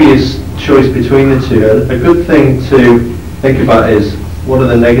no obvious choice between the two, a good thing to think about is, what are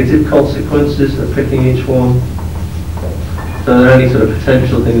the negative consequences of picking each one? So are there any sort of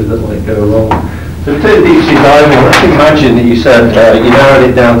potential things that might go wrong? So if we take the deep sea diving, let's imagine that you said you narrowed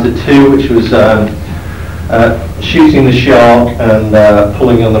it down to two, which was shooting the shark and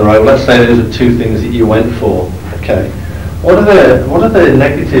pulling on the rope. Let's say those are two things that you went for. Okay. What are the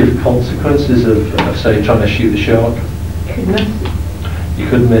negative consequences of say trying to shoot the shark? Could miss. You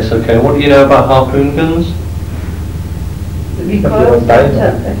could miss. Okay. What do you know about harpoon guns? Because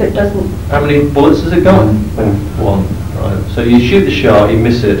if it doesn't. How many bullets has it got? One. Right. So you shoot the shark, you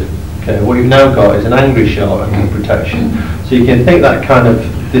miss it. Okay. What you've now got is an angry shark under protection. So you can think that kind of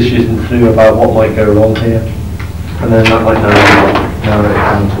decision through about what might go wrong here, and then that might narrow it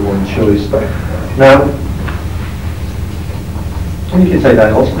down to one choice. Now, you can take that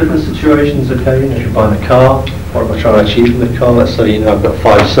in lots of different situations. Okay. You know, if you're buying a car, what am I trying to achieve from the car? Let's say, you know, I've got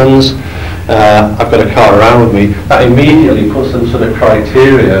 5 sons. I've got a car around with me. That immediately puts some sort of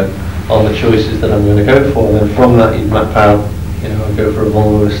criteria on the choices that I'm going to go for. And then from that, you map out, you know, I'll go for a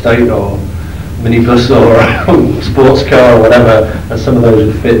Volvo estate or minibus or a sports car or whatever. And some of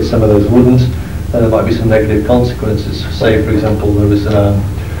those would fit, some of those wouldn't. There might be some negative consequences. Say, for example, there was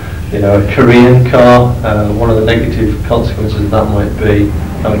you know, a Korean car. One of the negative consequences of that might be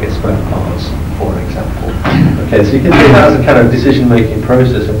how it gets spare parts, for example. Okay, so you can do that as a kind of decision-making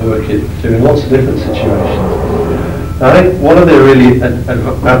process and work it through in lots of different situations. Now, I think one of the really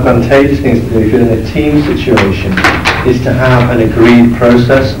advantageous things to do if you're in a team situation is to have an agreed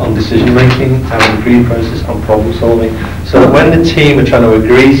process on decision-making, have an agreed process on problem-solving, so that when the team are trying to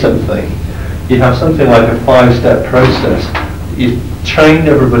agree something, you have something like a 5-step process that you've trained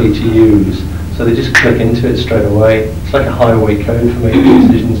everybody to use, so they just click into it straight away. It's like a highway code for making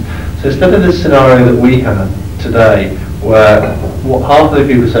decisions. So instead of the scenario that we had today, where what half of the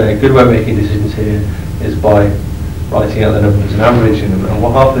people are saying a good way of making decisions here is by writing out the numbers and averaging them, and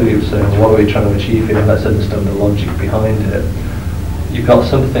what half of the people are saying, what are we trying to achieve here, let's understand the logic behind it. You've got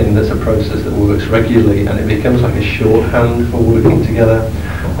something that's a process that works regularly, and it becomes like a shorthand for working together.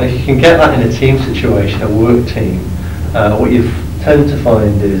 And if you can get that in a team situation, a work team, what you tend to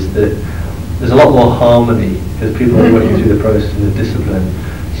find is that there's a lot more harmony because people are working through the process and the discipline.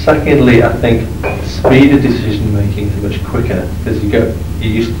 Secondly, I think speed of decision making is much quicker because you're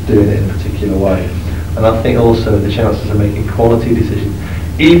used to doing it in a particular way. And I think also the chances of making quality decisions,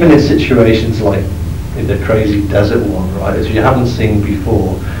 even in situations like in the crazy desert one, right, as you haven't seen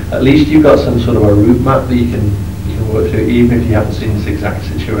before, at least you've got some sort of a route map that you can work through, even if you haven't seen this exact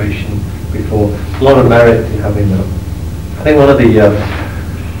situation before. A lot of merit in having that. I think one of the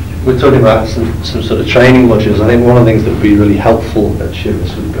we're talking about some sort of training modules. I think one of the things that would be really helpful at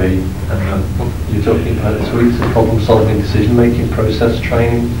Chivas would be, you're talking about this week, some problem-solving, decision-making process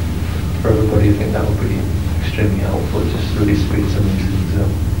training for everybody. I think that would be extremely helpful. It just really speeds some of these things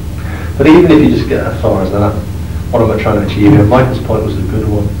up. But even if you just get as far as that, what am I trying to achieve here? Michael's point was a good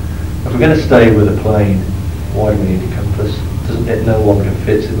one. If we're going to stay with a plane, why do we need a compass? It no longer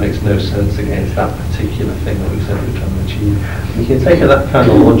fits, it makes no sense against that particular thing that we said we're trying to achieve. You can take that kind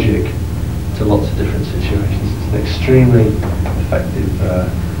of logic to lots of different situations. It's an extremely effective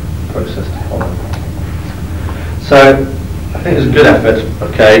process to follow. So, I think it was a good effort,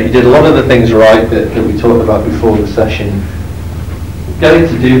 okay? You did a lot of the things right that we talked about before the session. Getting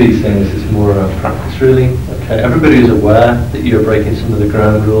to do these things is more around practice, really. Okay, everybody is aware that you're breaking some of the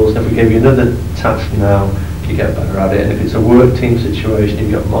ground rules. If we gave you another task now, you get better at it. And if it's a work team situation,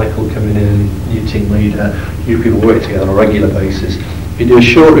 you've got Michael coming in, new team leader, you people work together on a regular basis. If you do a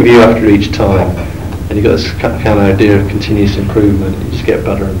short review after each time, and you've got this kind of idea of continuous improvement, you just get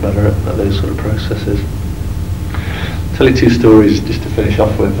better and better at those sort of processes. I'll tell you 2 stories just to finish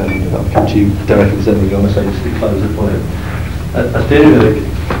off with, and I'll come to you, Derek, if there's anything you want to say just to close up on it. I did it with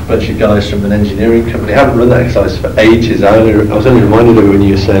a bunch of guys from an engineering company. I haven't run that exercise for ages. I was only reminded of it when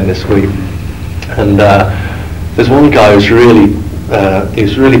you were saying this week. And there's one guy who's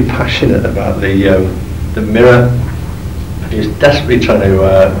really passionate about the mirror. He was desperately trying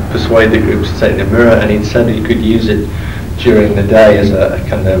to persuade the group to take the mirror, and he said he could use it during the day as a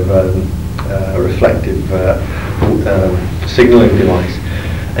kind of reflective signalling device.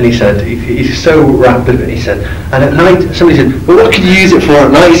 And he said, he's so wrapped up in it, he said, and at night, somebody said, well, what could you use it for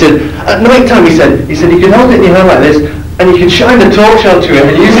at night? He said, at night time, he said you could hold it in your hand like this, and you could shine the torch onto it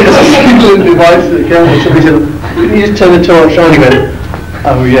and use it as a signaling device to the camera. Somebody said, can you just turn the torch on? He went,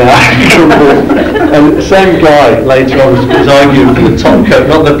 oh yeah. And the same guy later on was arguing for the top coat,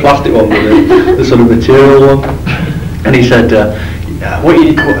 not the plastic one, but the sort of material one. And he said, what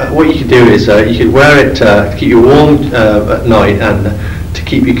you could do is you could wear it to keep you warm at night and to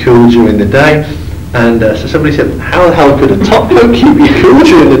keep you cool during the day. And so somebody said, how the hell could a top coat keep you cool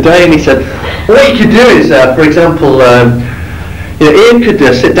during the day? And he said, what you could do is, for example, Ian could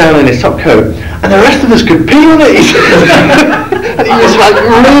sit down in his top coat and the rest of us could pee on it. And he was like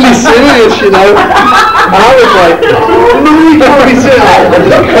really serious, And I was like, oh no, you can't be serious. I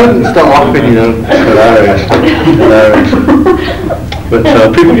just couldn't stop laughing, Hilarious. But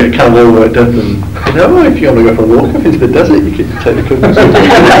people get kind of all worked up and, if you want to go for a walk up into the desert, you can take the coat.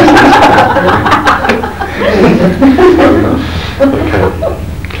 Okay.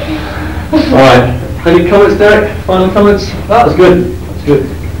 Alright. Any comments, Derek? Final comments? That was good. That's good.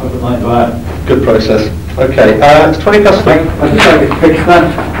 Good process. Okay, it's 20 past 3. I'd just like to fix that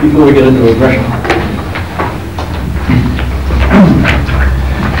before we get into regression.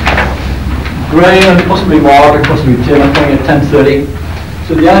 Gray and possibly Mark and possibly Tim are coming at 10:30.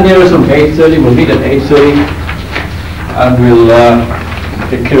 So the idea is from 8:30, we'll meet at 8:30 and we'll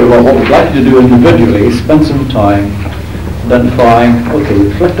get clear about what we'd like you to do individually, spend some time identifying, okay,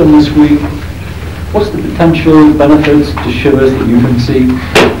 reflect on this week, what's the potential benefits to Chivas that you can see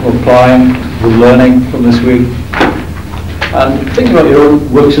from applying, we're learning from this week, and think about your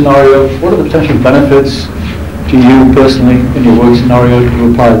own work scenario, what are the potential benefits to you personally in your work scenario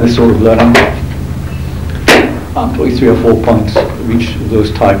to apply this sort of learning? And probably 3 or 4 points of each of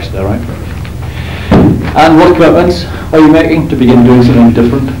those types there, right? And what commitments are you making to begin doing something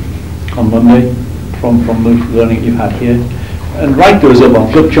different on Monday from the learning you've had here? And write those up on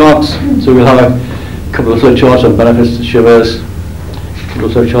flip charts. So we'll have a couple of flip charts on benefits to Chivas, a couple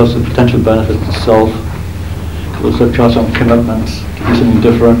of flip charts on potential benefits to self, a couple of flip charts on commitments to do something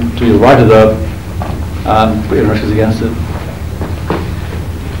different. So you'll write it up and put your initials against it.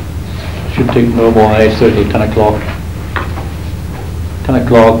 Should take no more than 8:30, 10 o'clock. 10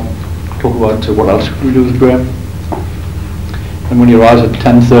 o'clock, talk about what else could we do with Graham. And when he arrives at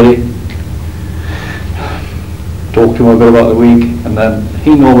 10:30, talk to him a bit about the week, and then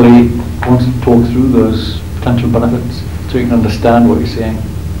he normally wants to talk through those potential benefits so you can understand what you're saying.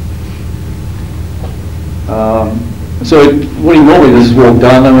 What he normally does is walk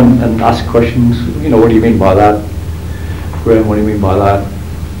down them and ask questions. What do you mean by that? Graham, what do you mean by that?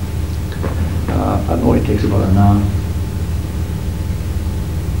 I know it takes about an hour.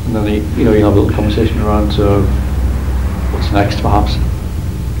 And then you have a little conversation around, so what's next perhaps?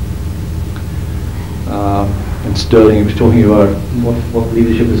 And Sterling, he was talking about what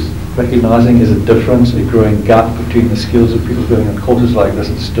leadership is recognising is a difference, a growing gap between the skills of people going on courses like this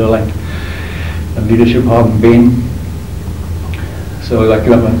at Sterling and leadership haven't been. So that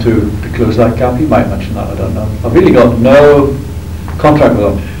commitment to close that gap, he might mention that, I don't know. I've really got no contract with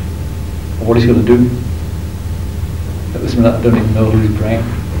him on what he's going to do. At this minute I don't even know who he's bringing.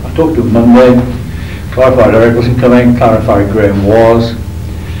 I talked to him Monday, clarified Eric wasn't coming, clarified Graham was,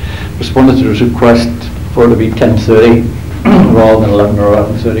 responded to his request for it to be 10:30 rather than 11 or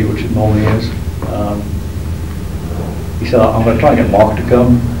 11:30, which it normally is. He said, I'm going to try and get Mark to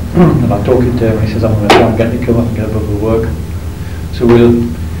come, and I talked to him and he says, I'm going to try and get him to come up and get a bit of work. So we'll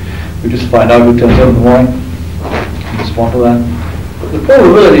just find out who turns up in the morning and respond to that. But the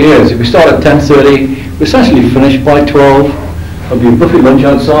probability is, if we start at 10:30, we essentially finish by 12. There'll be a buffet lunch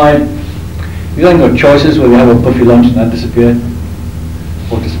outside. You then got choices whether you have a buffet lunch and then disappear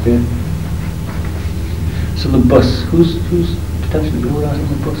or disappear. So the bus, who's potentially organising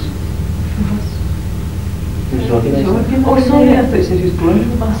the bus? Oh, sorry, I thought you said who's going to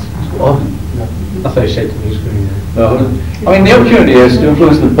the bus. Oh, I thought you said the news screen. no. I mean, the opportunity is to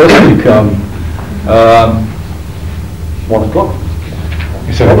influence the bus to come 1 o'clock.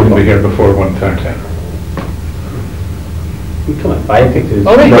 He said I wouldn't be here before 1:30. We come at 5 to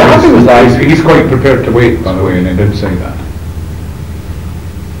Oh, right, you're happy with that? He's quite prepared to wait, by the way, and he did say that.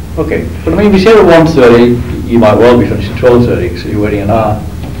 Okay, but I mean, if you say at 1:30, you might well be finished at 12:30, so you're waiting an hour.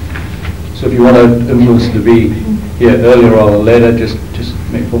 So if you want to influence to be here earlier rather than later, just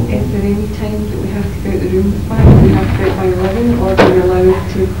make phone calls. Is there any time that we have to be out the room by? Do we have to be out by 11, or are we allowed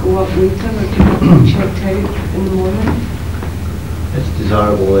to go up later, or do we have to be checked out in the morning? It's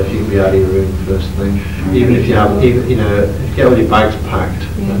desirable if you can be out of your room first thing. Even if you have, if you get all your bags packed,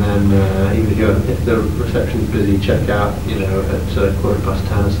 and then even if the reception's busy, check out, at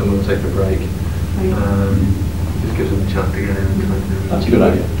 10:15, and someone will take a break. Just gives them a chance to get in. That's a good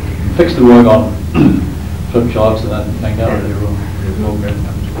idea. Fix the work on flip charts and then make out of your room.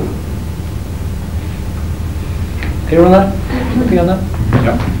 Clear on that? Anything on that?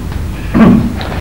 Yeah.